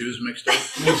got my shoes mixed up.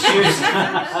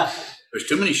 There's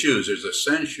too many shoes. There's a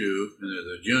Senshu and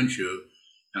there's a Junshu,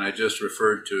 and I just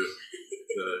referred to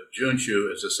the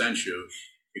Junshu as a Senshu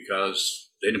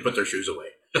because they didn't put their shoes away.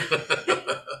 Go ahead,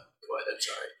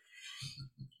 sorry.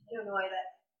 I don't know why that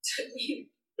took me.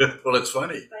 Well, it's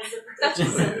funny.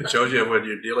 It shows you when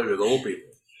you're dealing with old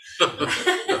people.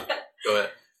 Go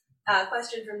ahead.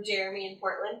 Question from Jeremy in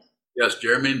Portland. Yes,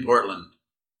 Jeremy in Portland.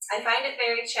 I find it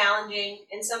very challenging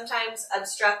and sometimes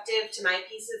obstructive to my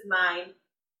peace of mind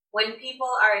when people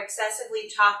are excessively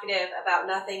talkative about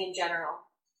nothing in general.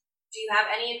 Do you have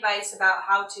any advice about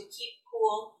how to keep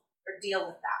cool or deal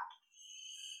with that?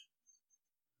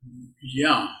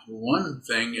 Yeah, one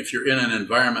thing, if you're in an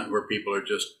environment where people are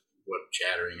just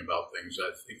chattering about things,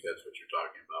 I think that's what you're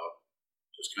talking about,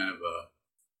 just kind of a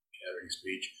chattering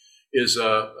speech, is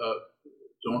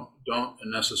don't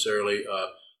necessarily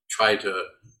try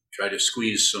to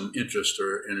squeeze some interest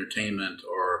or entertainment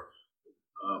or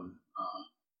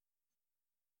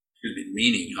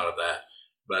meaning out of that.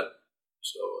 But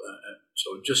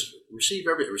so just receive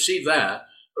that,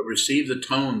 but receive the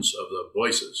tones of the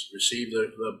voices, receive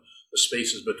the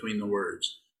spaces between the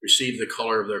words, receive the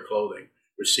color of their clothing,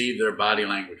 receive their body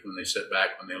language when they sit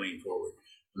back, when they lean forward,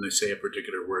 when they say a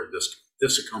particular word.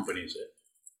 This accompanies it,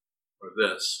 or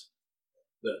this.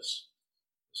 This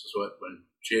is what, when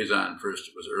Chazon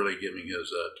first was early giving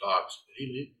his talks. Did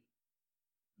he leave?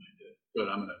 Good.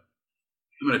 I'm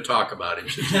gonna talk about him.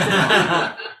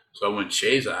 So when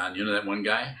Chazon, you know that one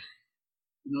guy,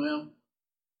 you know him?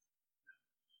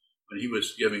 When he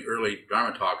was giving early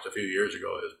Dharma talks a few years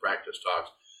ago, his practice talks,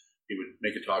 he would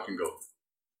make a talk and go,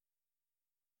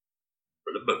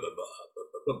 blah, blah, blah, blah,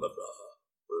 blah, blah,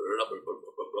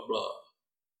 blah, blah.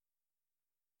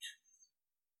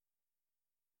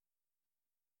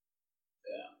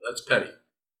 Yeah, that's petty.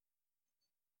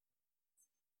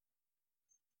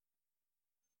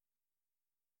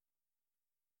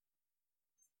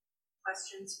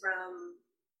 Questions from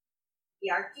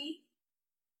Yarki?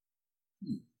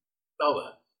 Spell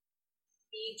that.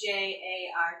 Bjarki.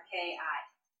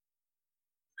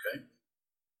 Okay.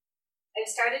 I've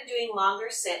started doing longer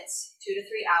sits, 2 to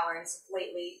 3 hours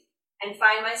lately, and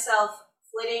find myself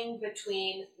flitting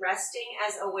between resting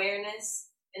as awareness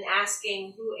and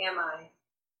asking, who am I?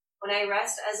 When I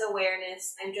rest as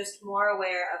awareness, I'm just more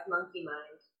aware of monkey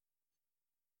mind.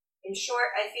 In short,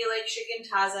 I feel like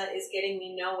Shikantaza is getting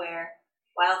me nowhere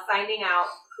while finding out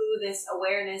who this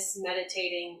awareness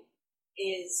meditating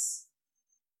is.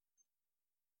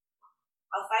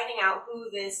 While finding out who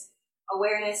this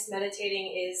awareness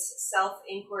meditating is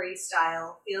self-inquiry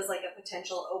style feels like a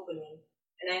potential opening,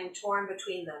 and I'm torn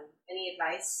between them. Any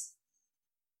advice?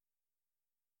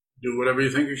 Do whatever you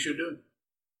think you should do.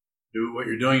 Do what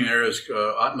you're doing there is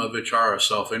Atma Vichara,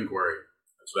 self-inquiry.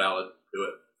 That's valid. Do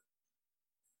it.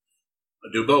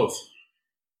 Do both.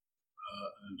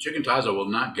 Shikantaza will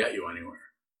not get you anywhere.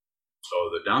 So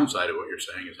the downside of what you're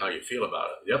saying is how you feel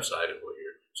about it. The upside of what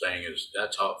you're saying is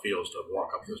that's how it feels to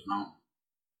walk up this mountain.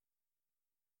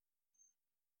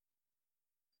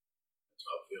 That's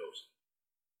how it feels.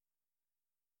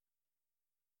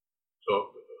 So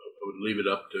I would leave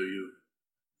it up to you.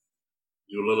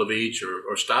 Do a little of each,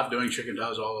 or stop doing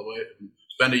Shikantaza all the way.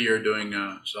 Spend a year doing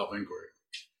self-inquiry,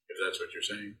 if that's what you're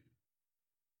saying.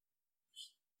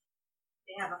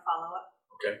 I have a follow-up.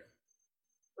 Okay.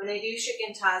 When I do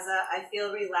Shikantaza, I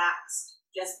feel relaxed,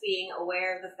 just being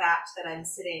aware of the fact that I'm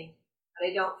sitting, but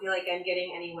I don't feel like I'm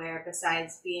getting anywhere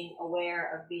besides being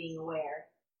aware of being aware.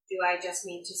 Do I just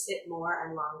need to sit more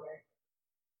and longer?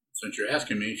 Since you're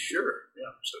asking me, sure.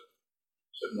 Yeah,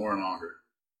 sit more and longer.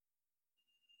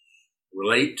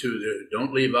 Relate to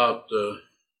don't leave out the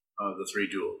three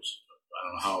jewels. I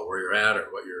don't know where you're at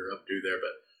or what you're up to there,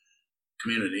 but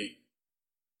community,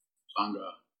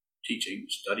 Sangha, teaching,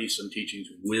 study some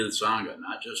teachings with Sangha,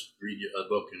 not just read a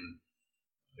book and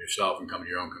yourself and come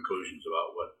to your own conclusions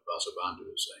about what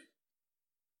Vasubandhu is saying.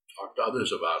 Talk to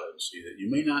others about it and see that you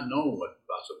may not know what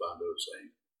Vasubandhu is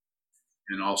saying.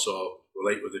 And also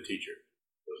relate with the teacher.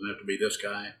 It doesn't have to be this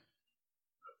guy.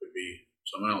 It could be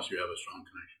someone else you have a strong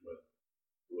connection with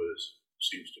who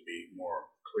seems to be more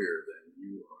clear than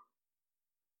you are.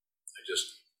 I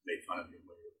just made fun of you.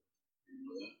 You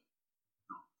know that?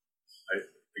 No.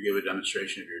 I give a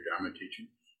demonstration of your Dharma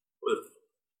teaching.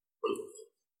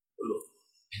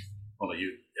 Only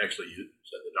you said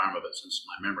the Dharma, but since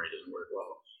my memory doesn't work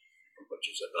well from what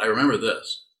you said. But I remember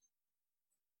this.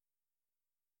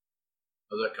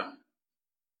 How's that coming?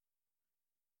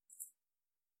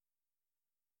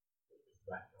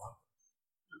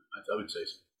 I would say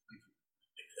so. I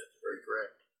think that's very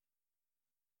correct.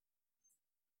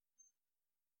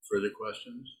 Further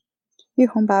questions? Yu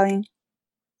Hong Baoying.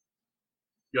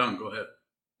 Young, go ahead.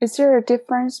 Is there a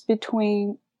difference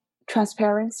between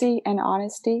transparency and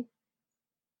honesty?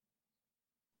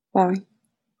 Baoying.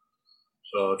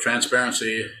 So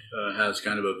transparency has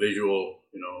kind of a visual,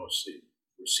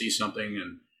 we see something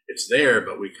and it's there,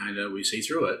 but we see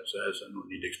through it. So I don't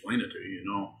need to explain it to you,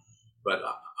 But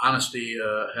honesty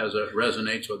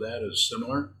resonates with that, is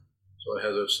similar. So it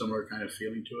has a similar kind of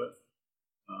feeling to it.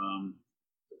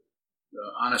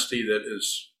 The honesty that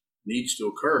needs to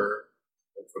occur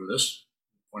from this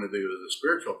point of view of the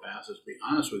spiritual path is be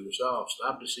honest with yourself.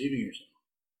 Stop deceiving yourself.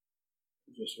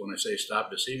 Just when I say stop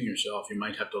deceiving yourself, you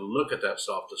might have to look at that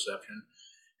self-deception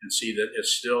and see that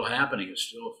it's still happening. It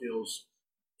still feels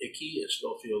icky. It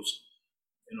still feels,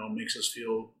 makes us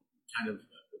feel kind of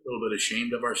a little bit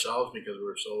ashamed of ourselves because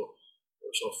we're so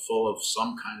full of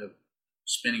some kind of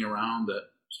spinning around that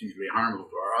seems to be harmful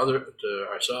to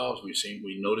ourselves.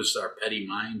 We notice our petty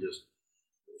mind is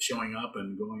showing up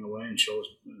and going away and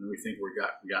we think we've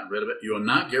gotten rid of it. You will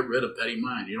not get rid of petty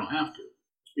mind. You don't have to.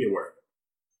 Just be aware of it.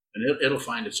 And it'll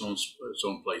find its own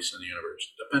place in the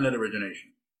universe. Dependent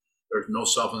origination. There's no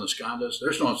self in the skandhas.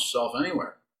 There's no self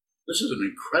anywhere. This is an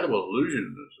incredible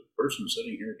illusion. There's a person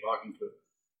sitting here talking to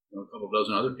a couple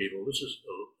dozen other people. This is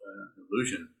an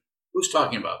illusion. Who's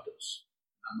talking about this?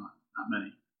 Not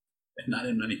many. And not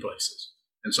in many places.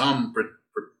 And some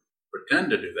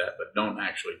pretend to do that, but don't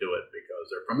actually do it because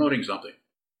they're promoting something.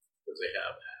 Because they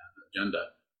have an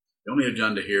agenda. The only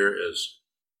agenda here is,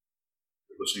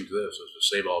 listening to this, is to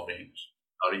save all beings.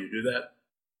 How do you do that?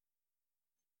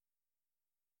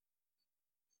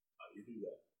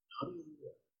 How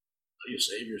do you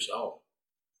save yourself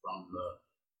from the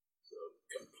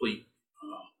complete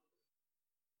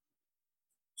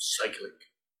cyclic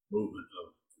movement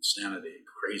of insanity,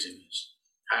 craziness,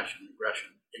 passion, aggression,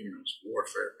 ignorance,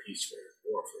 warfare, peace fair,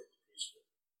 warfare, peace fair,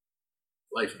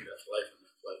 life and death, life and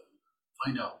death, life and death.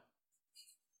 Find out.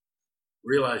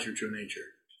 Realize your true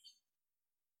nature.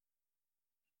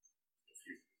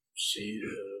 See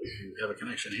if you have a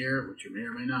connection here, which you may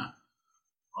or may not.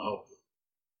 I'll help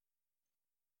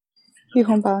you. Yu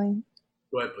Hong Baoying.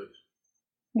 Go ahead, please.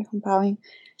 Yu Hong Baoying.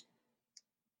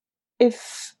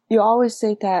 If you always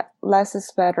say that less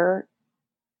is better,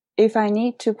 if I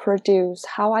need to produce,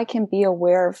 how I can be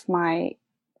aware of my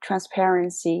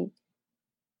transparency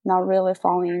not really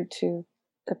falling into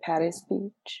the petty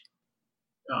speech.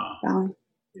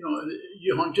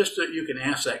 Just that you can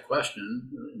ask that question,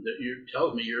 that you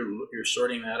tell me you're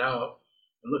sorting that out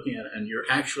and looking at it, and you're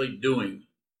actually doing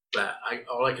that.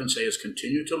 All I can say is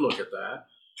continue to look at that,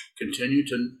 continue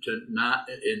to not,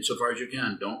 insofar as you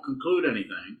can, don't conclude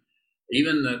anything,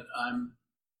 even that I'm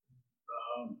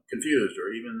confused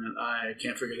or even that I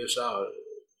can't figure this out.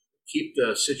 Keep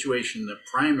the situation, the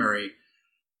primary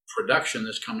production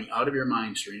that's coming out of your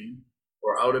mind stream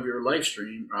or out of your life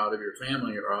stream or out of your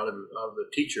family or out of the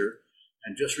teacher,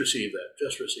 and just receive that,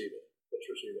 just receive it.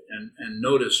 And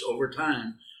notice over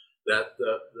time that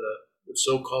the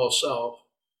so-called self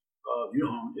of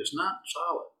Yuhong is not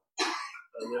solid.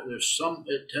 There's some,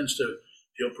 it tends to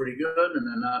feel pretty good and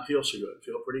then not feel so good,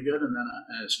 feel pretty good and then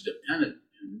and it's dependent.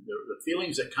 And the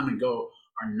feelings that come and go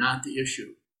are not the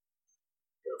issue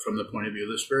from the point of view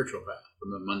of the spiritual path.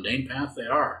 From the mundane path, they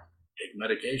are. Take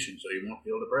medication so you won't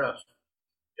feel depressed.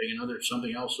 Take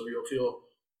something else so you'll feel,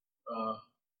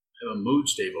 have a mood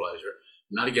stabilizer.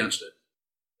 I'm not against it.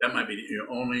 That might be the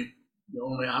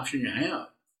only option you have.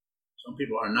 Some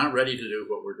people are not ready to do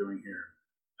what we're doing here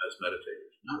as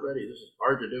meditators. Not ready. This is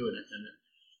hard to do, and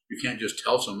you can't just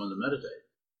tell someone to meditate.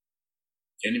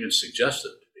 You can't even suggest it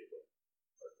to people.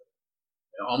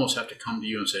 They almost have to come to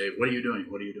you and say, "What are you doing?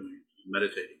 What are you doing?"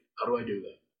 Meditating. How do I do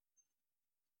that?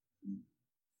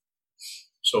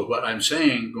 So what I'm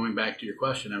saying, going back to your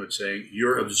question, I would say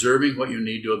you're observing what you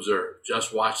need to observe.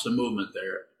 Just watch the movement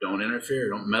there. Don't interfere.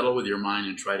 Don't meddle with your mind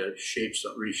and try to reshape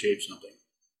something.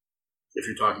 If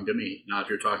you're talking to me. Now, if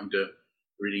you're talking to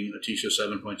reading Atisha's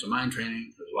 7 Points of Mind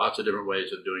Training, there's lots of different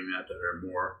ways of doing that are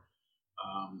more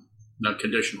not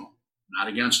conditional. Not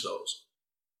against those.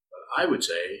 But I would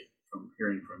say, from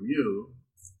hearing from you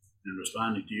and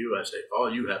responding to you, I say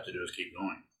all you have to do is keep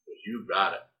going. Because you've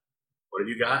got it. What have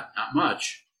you got? Not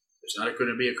much. It's not going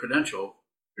to be a credential.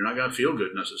 You're not going to feel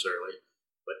good necessarily,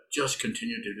 but just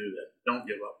continue to do that. Don't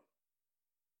give up.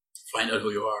 Find out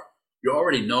who you are. You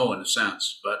already know in a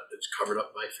sense, but it's covered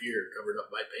up by fear, covered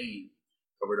up by pain,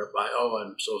 covered up by,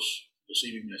 I'm so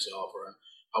deceiving myself, or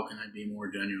how can I be more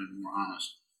genuine, more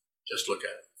honest? Just look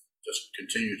at it. Just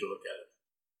continue to look at it.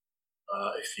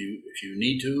 If you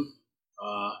need to,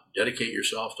 dedicate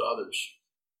yourself to others.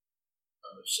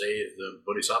 Say the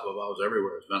Bodhisattva vows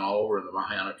everywhere. It's been all over in the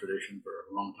Mahayana tradition for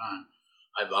a long time.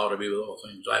 I vow to be with all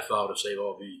things. I vow to save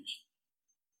all beings.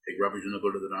 Take refuge in the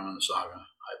Buddha, the Dharma, and the Sangha.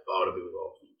 I vow to be with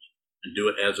all things. And do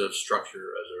it as a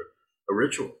structure, as a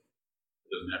ritual. It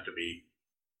doesn't have to be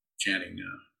chanting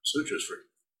sutras for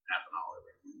half an hour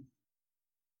every morning.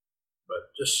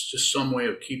 But just some way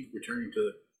of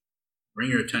bring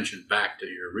your attention back to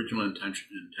your original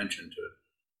intention to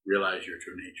realize your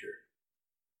true nature.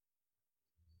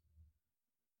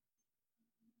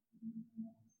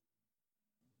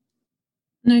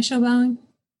 Naisho bowing.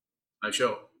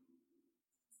 Naisho.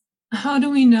 How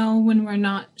do we know when we're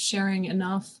not sharing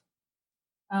enough?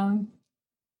 Bowing.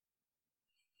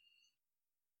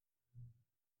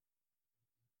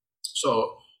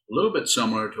 So a little bit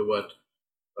similar to what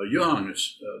Yuhong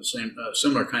is,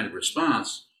 similar kind of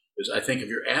response is, I think if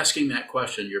you're asking that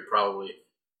question, you're probably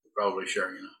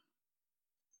sharing enough.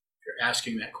 If you're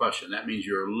asking that question, that means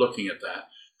you're looking at that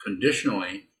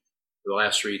conditionally. For the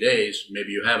last 3 days,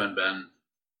 maybe you haven't been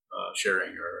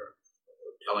sharing or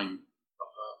telling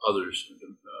others,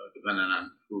 depending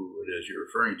on who it is you're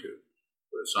referring to,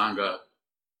 with Sangha,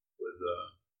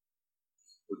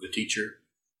 with the teacher,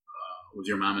 with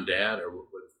your mom and dad, or with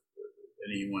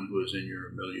anyone who is in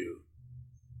your milieu.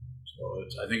 So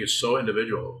I think it's so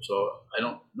individual. So I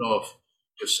don't know if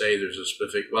to say there's a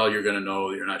specific, you're going to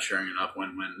know that you're not sharing enough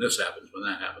when this happens, when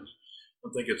that happens. I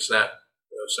don't think it's that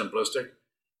simplistic.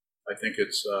 I think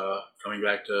it's coming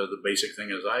back to the basic thing,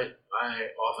 as I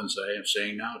often say, I'm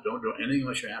saying now, don't do anything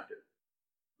unless you have to.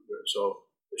 So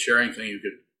the sharing thing, if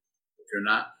you're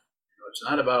not, it's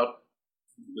not about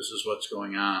this is what's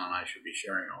going on and I should be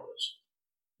sharing all this.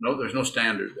 No, there's no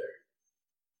standard there.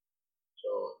 So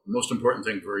the most important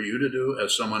thing for you to do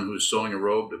as someone who's sewing a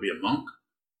robe to be a monk,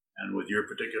 and with your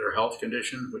particular health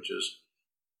condition, which is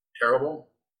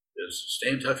terrible, is stay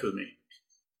in touch with me.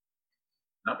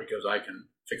 Not because I can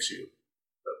fix you,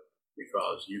 but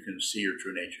because you can see your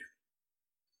true nature.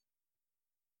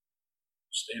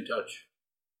 Stay in touch.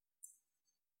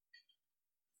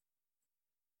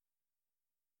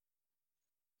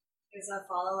 Here's a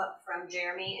follow-up from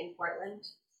Jeremy in Portland.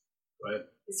 Go ahead.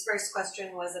 His first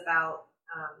question was about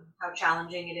how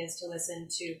challenging it is to listen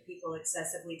to people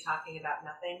excessively talking about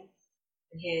nothing.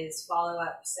 And his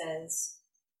follow-up says,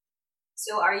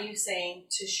 so are you saying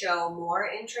to show more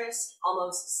interest,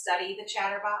 almost study the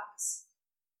chatterbox?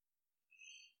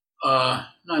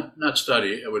 Not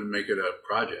study. I wouldn't make it a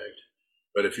project.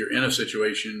 But if you're in a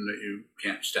situation that you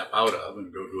can't step out of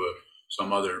and go to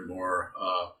some other more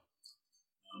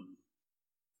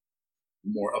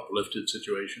uplifted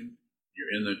situation,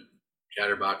 you're in the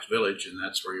Chatterbox Village, and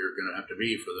that's where you're going to have to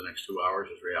be for the next 2 hours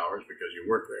or 3 hours because you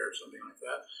work there or something like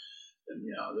that.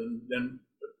 Then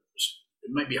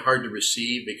it might be hard to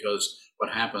receive, because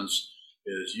what happens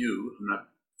is I'm not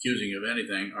accusing you of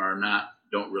anything,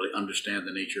 don't really understand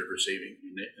the nature of receiving.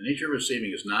 The nature of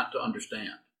receiving is not to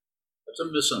understand. That's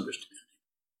a misunderstanding.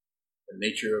 The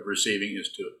nature of receiving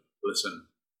is to listen.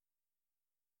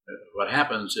 What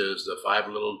happens is the 5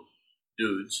 little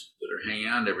dudes that are hanging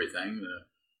on to everything, the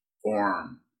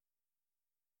form,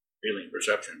 feeling,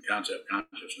 perception, concept,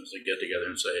 consciousness, they get together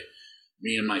and say,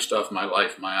 me and my stuff, my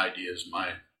life, my ideas,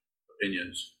 my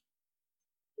opinions,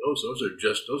 those are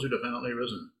definitely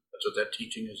risen. That's what that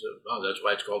teaching is about. That's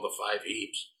why it's called the 5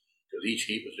 heaps, because each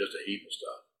heap is just a heap of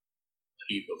stuff. A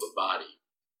heap of a body,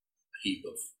 a heap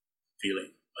of feeling,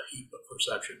 a heap of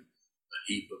perception, a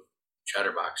heap of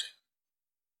chatterboxing,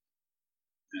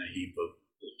 and a heap of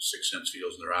the 6 sense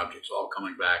fields and their objects, all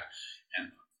coming back.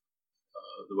 And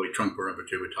the way Trungpa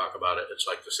Rinpoche would talk about it, it's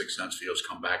like the 6 sense fields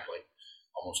come back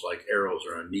almost like arrows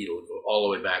or a needle, go all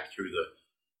the way back through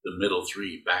the middle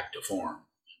 3 back to form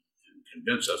and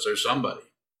convince us there's somebody.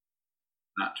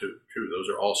 Not true. Those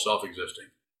are all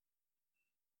self-existing.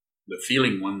 The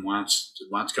feeling one wants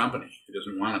company. It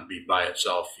doesn't want to be by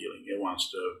itself feeling. It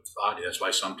wants to body. That's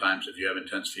why sometimes if you have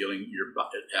intense feeling,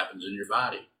 it happens in your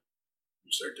body.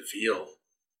 You start to feel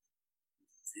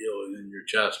in your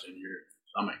chest, in your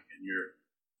stomach, in your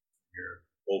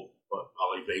whole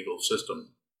polyvagal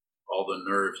system. All the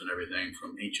nerves and everything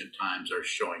from ancient times are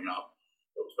showing up,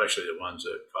 especially the ones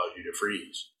that cause you to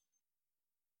freeze.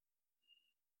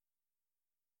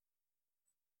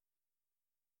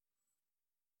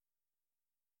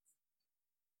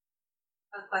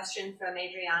 A question from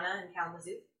Adriana in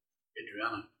Kalamazoo.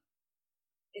 Adriana.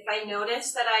 If I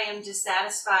notice that I am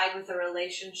dissatisfied with a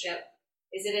relationship,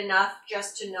 is it enough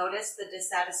just to notice the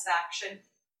dissatisfaction?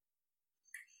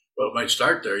 Well, it might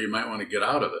start there. You might want to get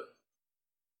out of it.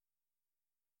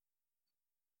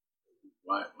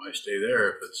 Why stay there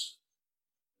if it's,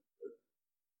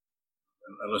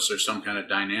 unless there's some kind of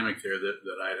dynamic there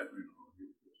that I don't,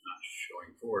 is not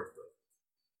showing forth, but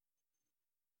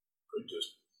could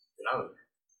just get out of there.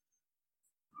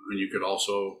 And you could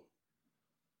also,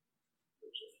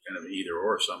 kind of either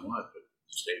or somewhat, but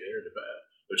stay there.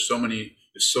 There's so many,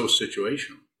 it's so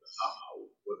situational.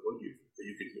 What would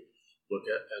you could look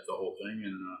at the whole thing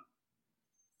and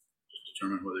just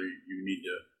determine whether you need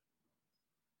to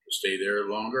stay there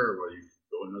longer or whether you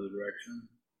go another direction.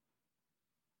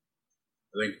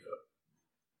 I think the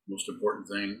most important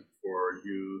thing for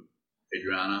you,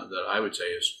 Adriana, that I would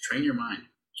say is train your mind.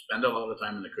 Spend a lot of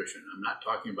time in the cushion. I'm not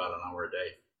talking about an hour a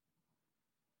day.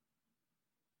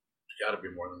 It's got to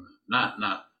be more than that.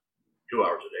 Not 2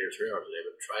 hours a day or 3 hours a day,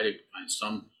 but try to find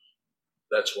some.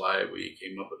 That's why we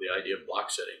came up with the idea of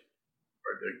block sitting,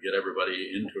 or to get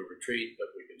everybody into a retreat.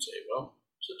 But we can say, well,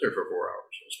 sit there for 4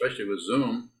 hours, especially with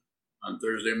Zoom on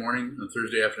Thursday morning and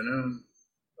Thursday afternoon.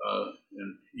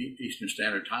 In Eastern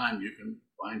Standard Time, you can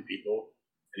find people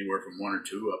anywhere from 1 or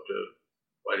 2 up to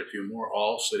quite a few more,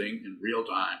 all sitting in real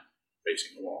time,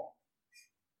 facing the wall.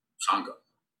 Sangha.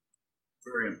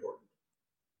 Very important.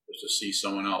 Just to see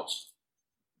someone else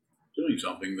doing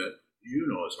something that you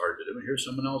know is hard to do. And here's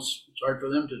someone else, it's hard for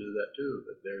them to do that too,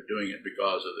 but they're doing it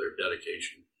because of their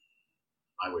dedication,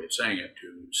 my way of saying it,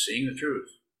 to seeing the truth.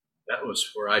 That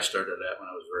was where I started at when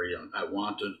I was very young. I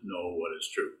want to know what is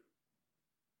true.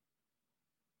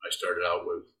 I started out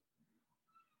with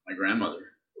my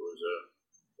grandmother, who was a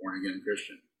born-again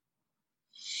Christian.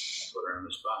 I put her on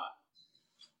the spot.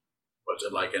 What's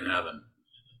it like in heaven?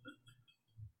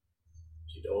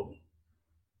 She told me.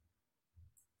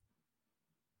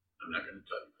 I'm not going to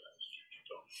tell you guys. She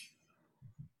told me.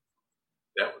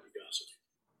 That would be gossiping.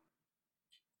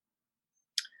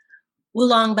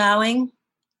 Wulong Bowing.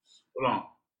 Wulong.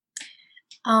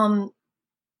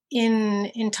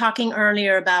 In talking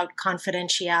earlier about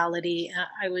confidentiality,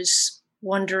 I was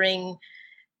wondering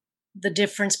the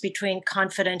difference between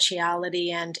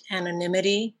confidentiality and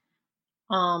anonymity.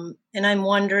 And I'm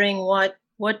wondering what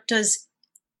does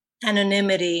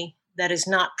anonymity that is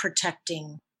not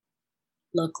protecting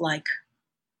look like?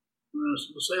 We'll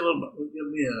say a little bit.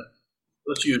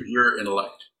 Let's use your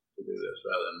intellect to do this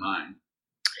rather than mine.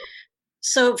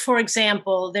 So, for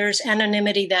example, there's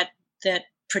anonymity that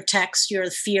protects your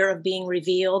fear of being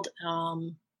revealed.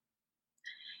 And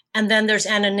then there's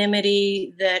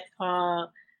anonymity that,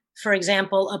 for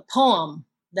example, a poem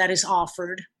that is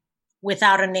offered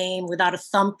without a name, without a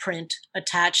thumbprint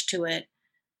attached to it.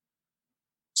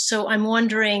 So I'm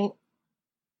wondering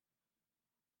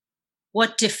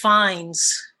what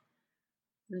defines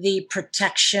the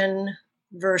protection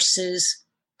versus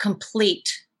complete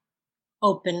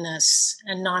openness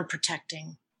and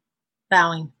non-protecting.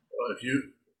 Bowing. Well,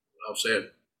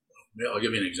 I'll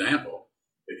give you an example.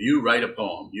 If you write a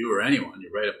poem, you or anyone, you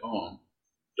write a poem,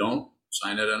 don't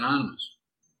sign it anonymous.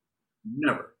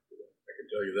 Never. I can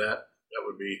tell you that. That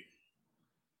would be,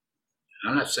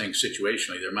 and I'm not saying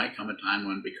situationally, there might come a time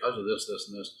when because of this,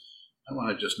 and this, I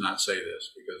want to just not say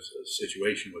this because the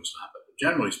situation would stop it. But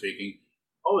generally speaking,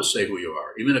 always say who you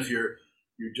are. Even if you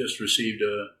just received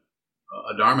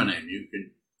a Dharma name,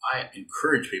 I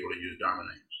encourage people to use Dharma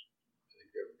names. I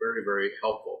think they're very, very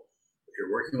helpful. If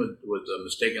you're working with a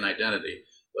mistaken identity,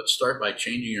 let's start by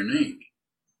changing your name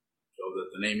so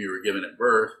that the name you were given at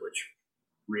birth, which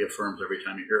reaffirms every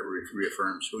time you hear it,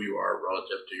 reaffirms who you are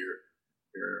relative to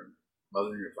your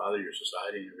mother, your father, your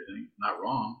society, and everything. Not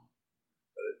wrong,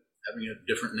 but having a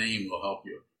different name will help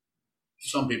you.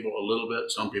 Some people a little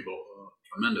bit, some people a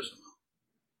tremendous amount.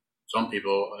 Some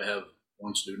people, I have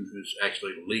one student who's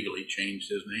actually legally changed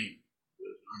his name to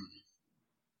his Dharma name.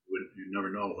 You never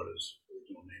know what his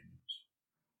original name is.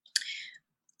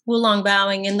 Wulong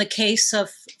Bowing, in the case of,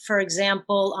 for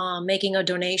example, making a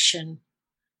donation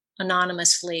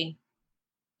anonymously,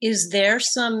 is there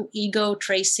some ego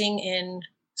tracing in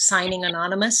signing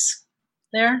anonymous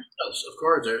there? Yes, of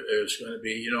course. There's going to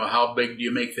be, how big do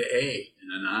you make the A in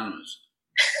anonymous?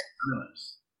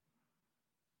 Anonymous.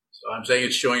 So I'm saying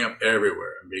it's showing up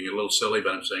everywhere. I'm being a little silly,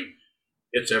 but I'm saying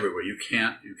it's everywhere. You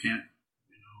can't,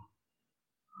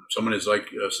 someone is like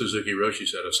Suzuki Roshi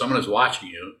said, if someone is watching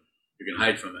you, you can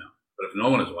hide from them. But if no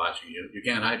one is watching you, you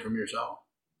can't hide from yourself.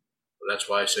 So that's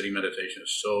why sitting meditation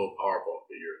is so powerful.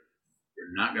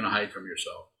 You're not going to hide from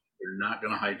yourself. You're not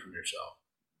going to hide from yourself.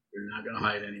 You're not going to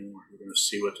hide anymore. You're going to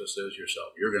see what this is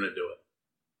yourself. You're going to do it.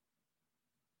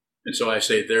 And so I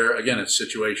say there, again, it's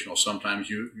situational. Sometimes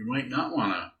you might not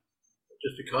want to,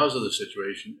 just because of the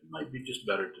situation, it might be just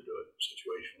better to do it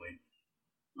situationally.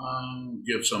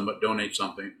 Donate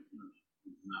something,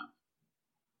 not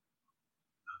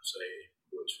say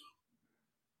who it's from.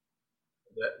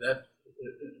 That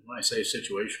when I say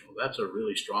situational, that's a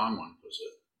really strong one because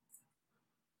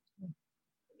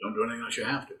don't do anything unless you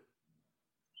have to.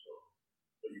 So,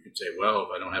 but you could say, well, if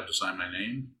I don't have to sign my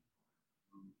name,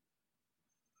 I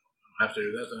don't have to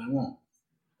do that, then I won't.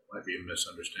 It might be a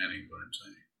misunderstanding of what I'm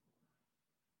saying.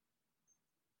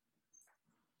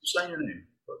 Sign your name,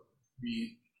 but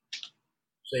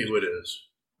say who it is.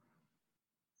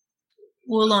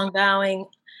 Wulong Bowing,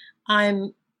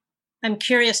 I'm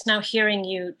curious now hearing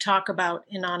you talk about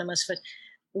anonymous, but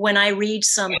when I read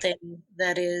something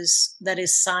that is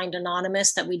signed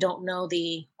anonymous, that we don't know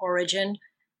the origin,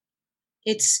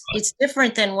 it's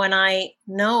different than when I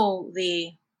know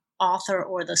the author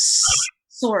or the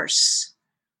source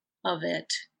of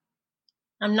it.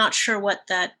 I'm not sure what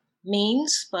that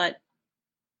means, but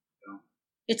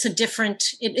it's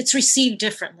it's received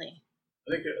differently.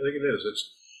 I think it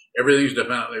is. Everything's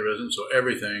definitely risen, so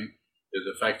everything is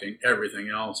affecting everything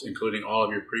else, including all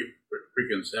of your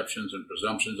preconceptions and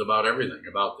presumptions about everything,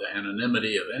 about the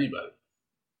anonymity of anybody.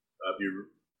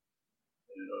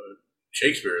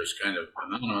 Shakespeare is kind of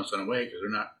anonymous in a way because they're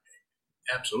not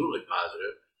absolutely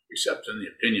positive, except in the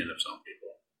opinion of some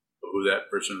people, of who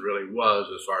that person really was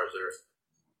as far as their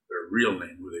real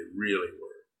name, who they really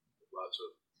were. Lots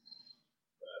of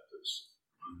that is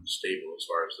unstable as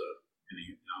far as the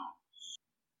pinning it down.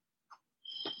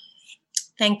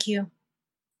 Thank you.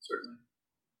 Certainly.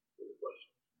 Good question.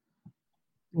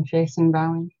 Jason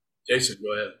Bowing. Jason,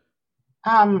 go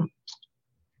ahead.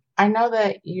 I know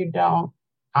that you don't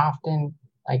often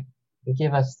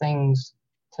give us things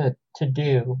to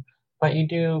do, but you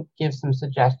do give some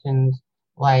suggestions,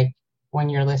 like when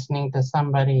you're listening to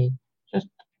somebody, just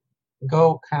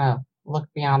go kind of look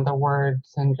beyond the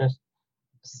words and just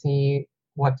see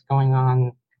what's going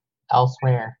on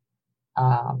elsewhere.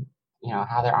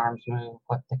 How their arms move,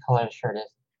 what the color of the shirt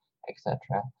is, etc.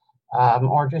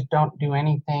 Or just don't do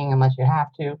anything unless you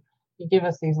have to. You give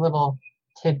us these little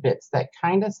tidbits that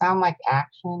kind of sound like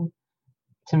action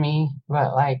to me,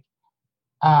 but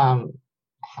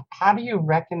how do you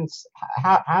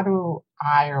how do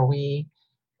I or we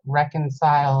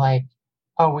reconcile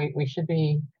we should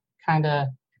be kind of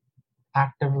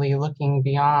actively looking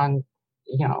beyond,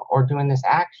 or doing this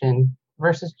action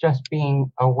versus just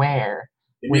being aware?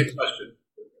 Give me a question.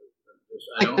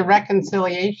 The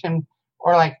reconciliation,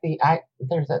 or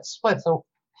there's that split. So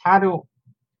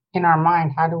in our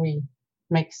mind, how do we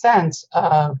make sense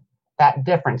of that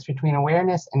difference between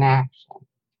awareness and action.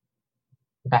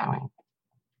 Bowing.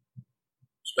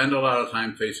 Spend a lot of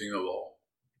time facing the wall.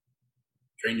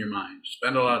 Train your mind.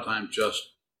 Spend a lot of time just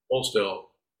hold still,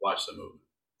 watch the movement.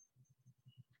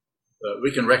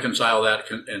 We can reconcile that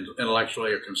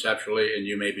intellectually or conceptually, and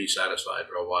you may be satisfied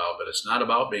for a while, but it's not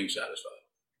about being satisfied.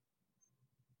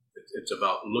 It's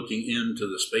about looking into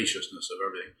the spaciousness of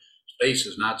everything. Space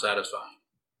is not satisfying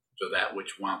to that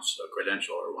which wants a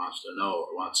credential or wants to know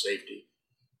or wants safety.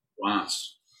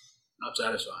 Wants, not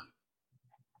satisfying.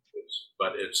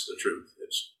 But it's the truth.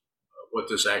 It's what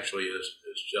this actually is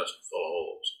just full of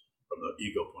holes from the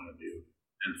ego point of view,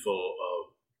 and full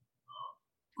of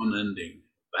unending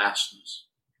vastness,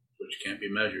 which can't be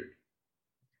measured.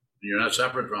 You're not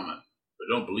separate from it. But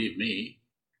don't believe me.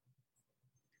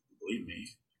 Believe me.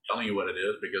 I'm telling you what it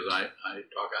is because I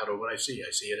talk out of what I see.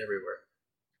 I see it everywhere.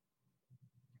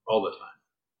 All the time.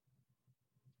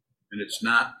 And it's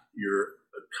not your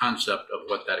concept of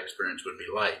what that experience would be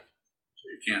like. So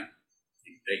you can't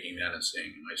keep taking that and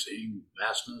saying, am I seeing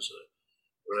vastness? I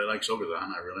really like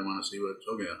Sokuzan. I really want to see what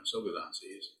Sokuzan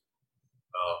sees.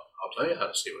 I'll tell you how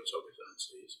to see what Sokuzan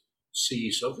sees. See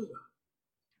Sokuzan.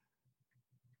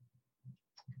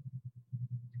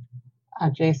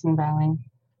 Jason Bowing.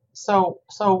 So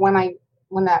when I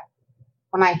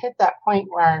hit that point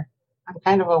where I'm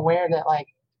kind of aware that, like,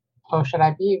 oh, should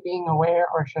I be being aware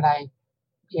or should I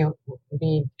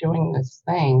be doing this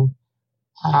thing?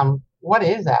 What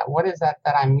is that? What is that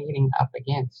I'm meeting up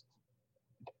against?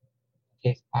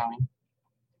 Jason Bowing.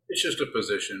 It's just a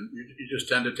position. You just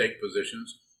tend to take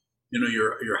positions. You know,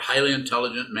 you're a highly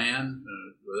intelligent man,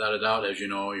 without a doubt. As you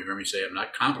know, you hear me say, I'm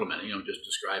not complimenting. I'm just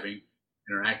describing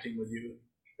interacting with you.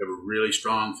 You have a really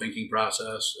strong thinking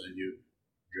process, and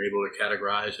you're able to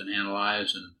categorize and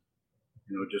analyze, and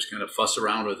just kind of fuss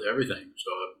around with everything.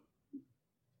 So to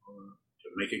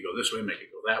make it go this way, make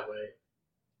it go that way.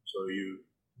 So you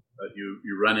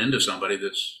run into somebody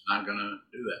that's not going to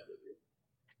do that with you.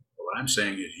 But what I'm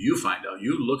saying is, you find out.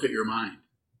 You look at your mind.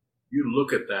 You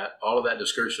look at that, all of that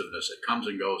discursiveness that comes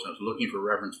and goes, and it's looking for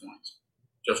reference points.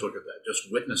 Just look at that. Just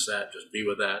witness that. Just be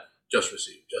with that. Just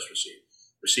receive. Just receive.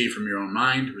 Receive from your own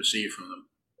mind. Receive from the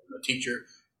teacher.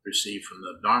 Receive from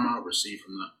the Dharma. Receive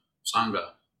from the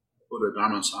Sangha. Buddha,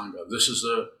 Dharma, and Sangha. This is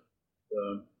the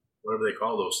whatever they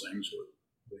call those things. What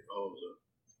they call what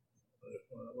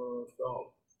it's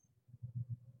called.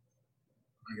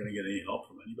 Am I going to get any help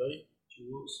from anybody?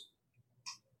 Tools.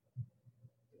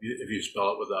 If you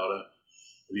spell it without an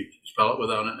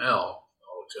L,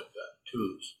 I'll accept that.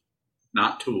 Twos,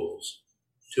 not tools.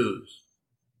 Twos.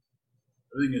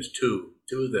 Everything is two.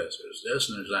 Two of this. There's this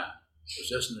and there's that. There's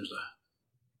this and there's that.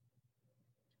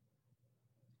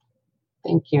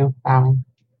 Thank you, Bowing.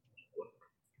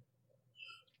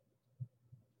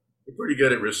 You're pretty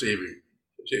good at receiving,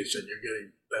 Jason. You're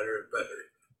getting better and better.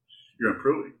 You're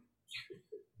improving.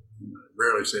 I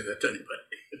rarely say that to anybody.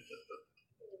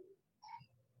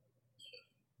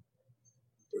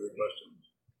 Further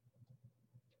questions?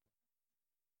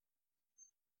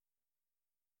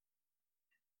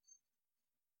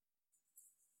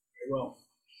 Very well.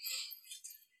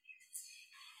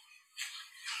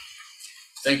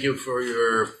 Thank you for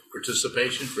your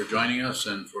participation, for joining us,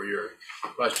 and for your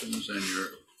questions and your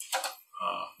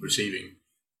receiving.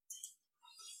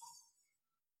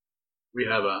 We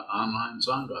have an online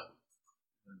Sangha.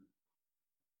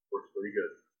 Works pretty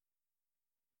good.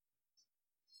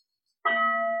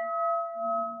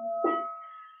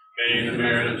 May the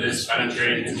merit of this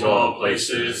penetrate into all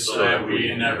places, so that we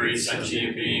and every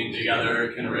sentient being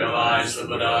together can realize the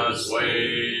Buddha's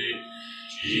way.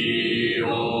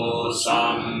 Ji-o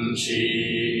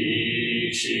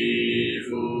sam-chi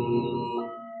chi-fu,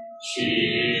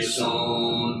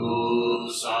 chi-son-bu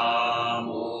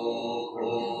sa-mo-ko-sa,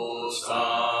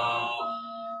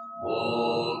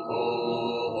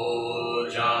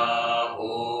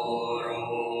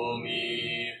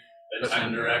 mo-ko-ho-ja-ho-ro-mi. The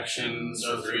 10 directions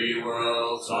of 3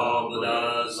 worlds, all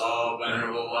Buddhas, all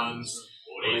venerable ones,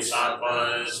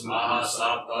 Bodhisattvas,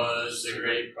 Mahasattvas, the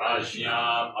great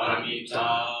Prajna, Paramita.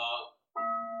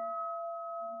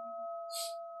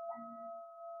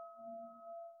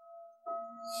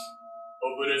 O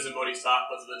Buddhas and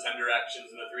Bodhisattvas of the 10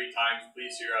 directions and the 3 times,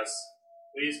 please hear us.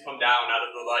 Please come down out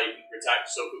of the light and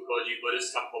protect Sokukoji Buddhist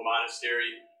Temple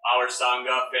Monastery, our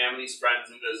Sangha, families,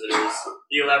 friends, and visitors.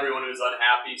 Heal everyone who is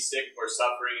unhappy, sick, or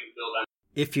suffering, and fill them.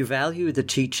 If you value the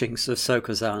teachings of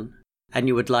Sokuzan, and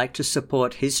you would like to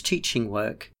support his teaching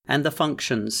work and the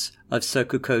functions of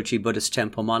Sokukoji Buddhist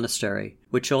Temple Monastery,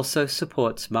 which also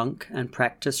supports monk and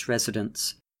practice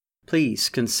residents, please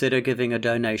consider giving a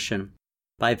donation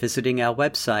by visiting our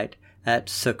website at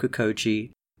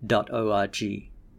sokukoji.org.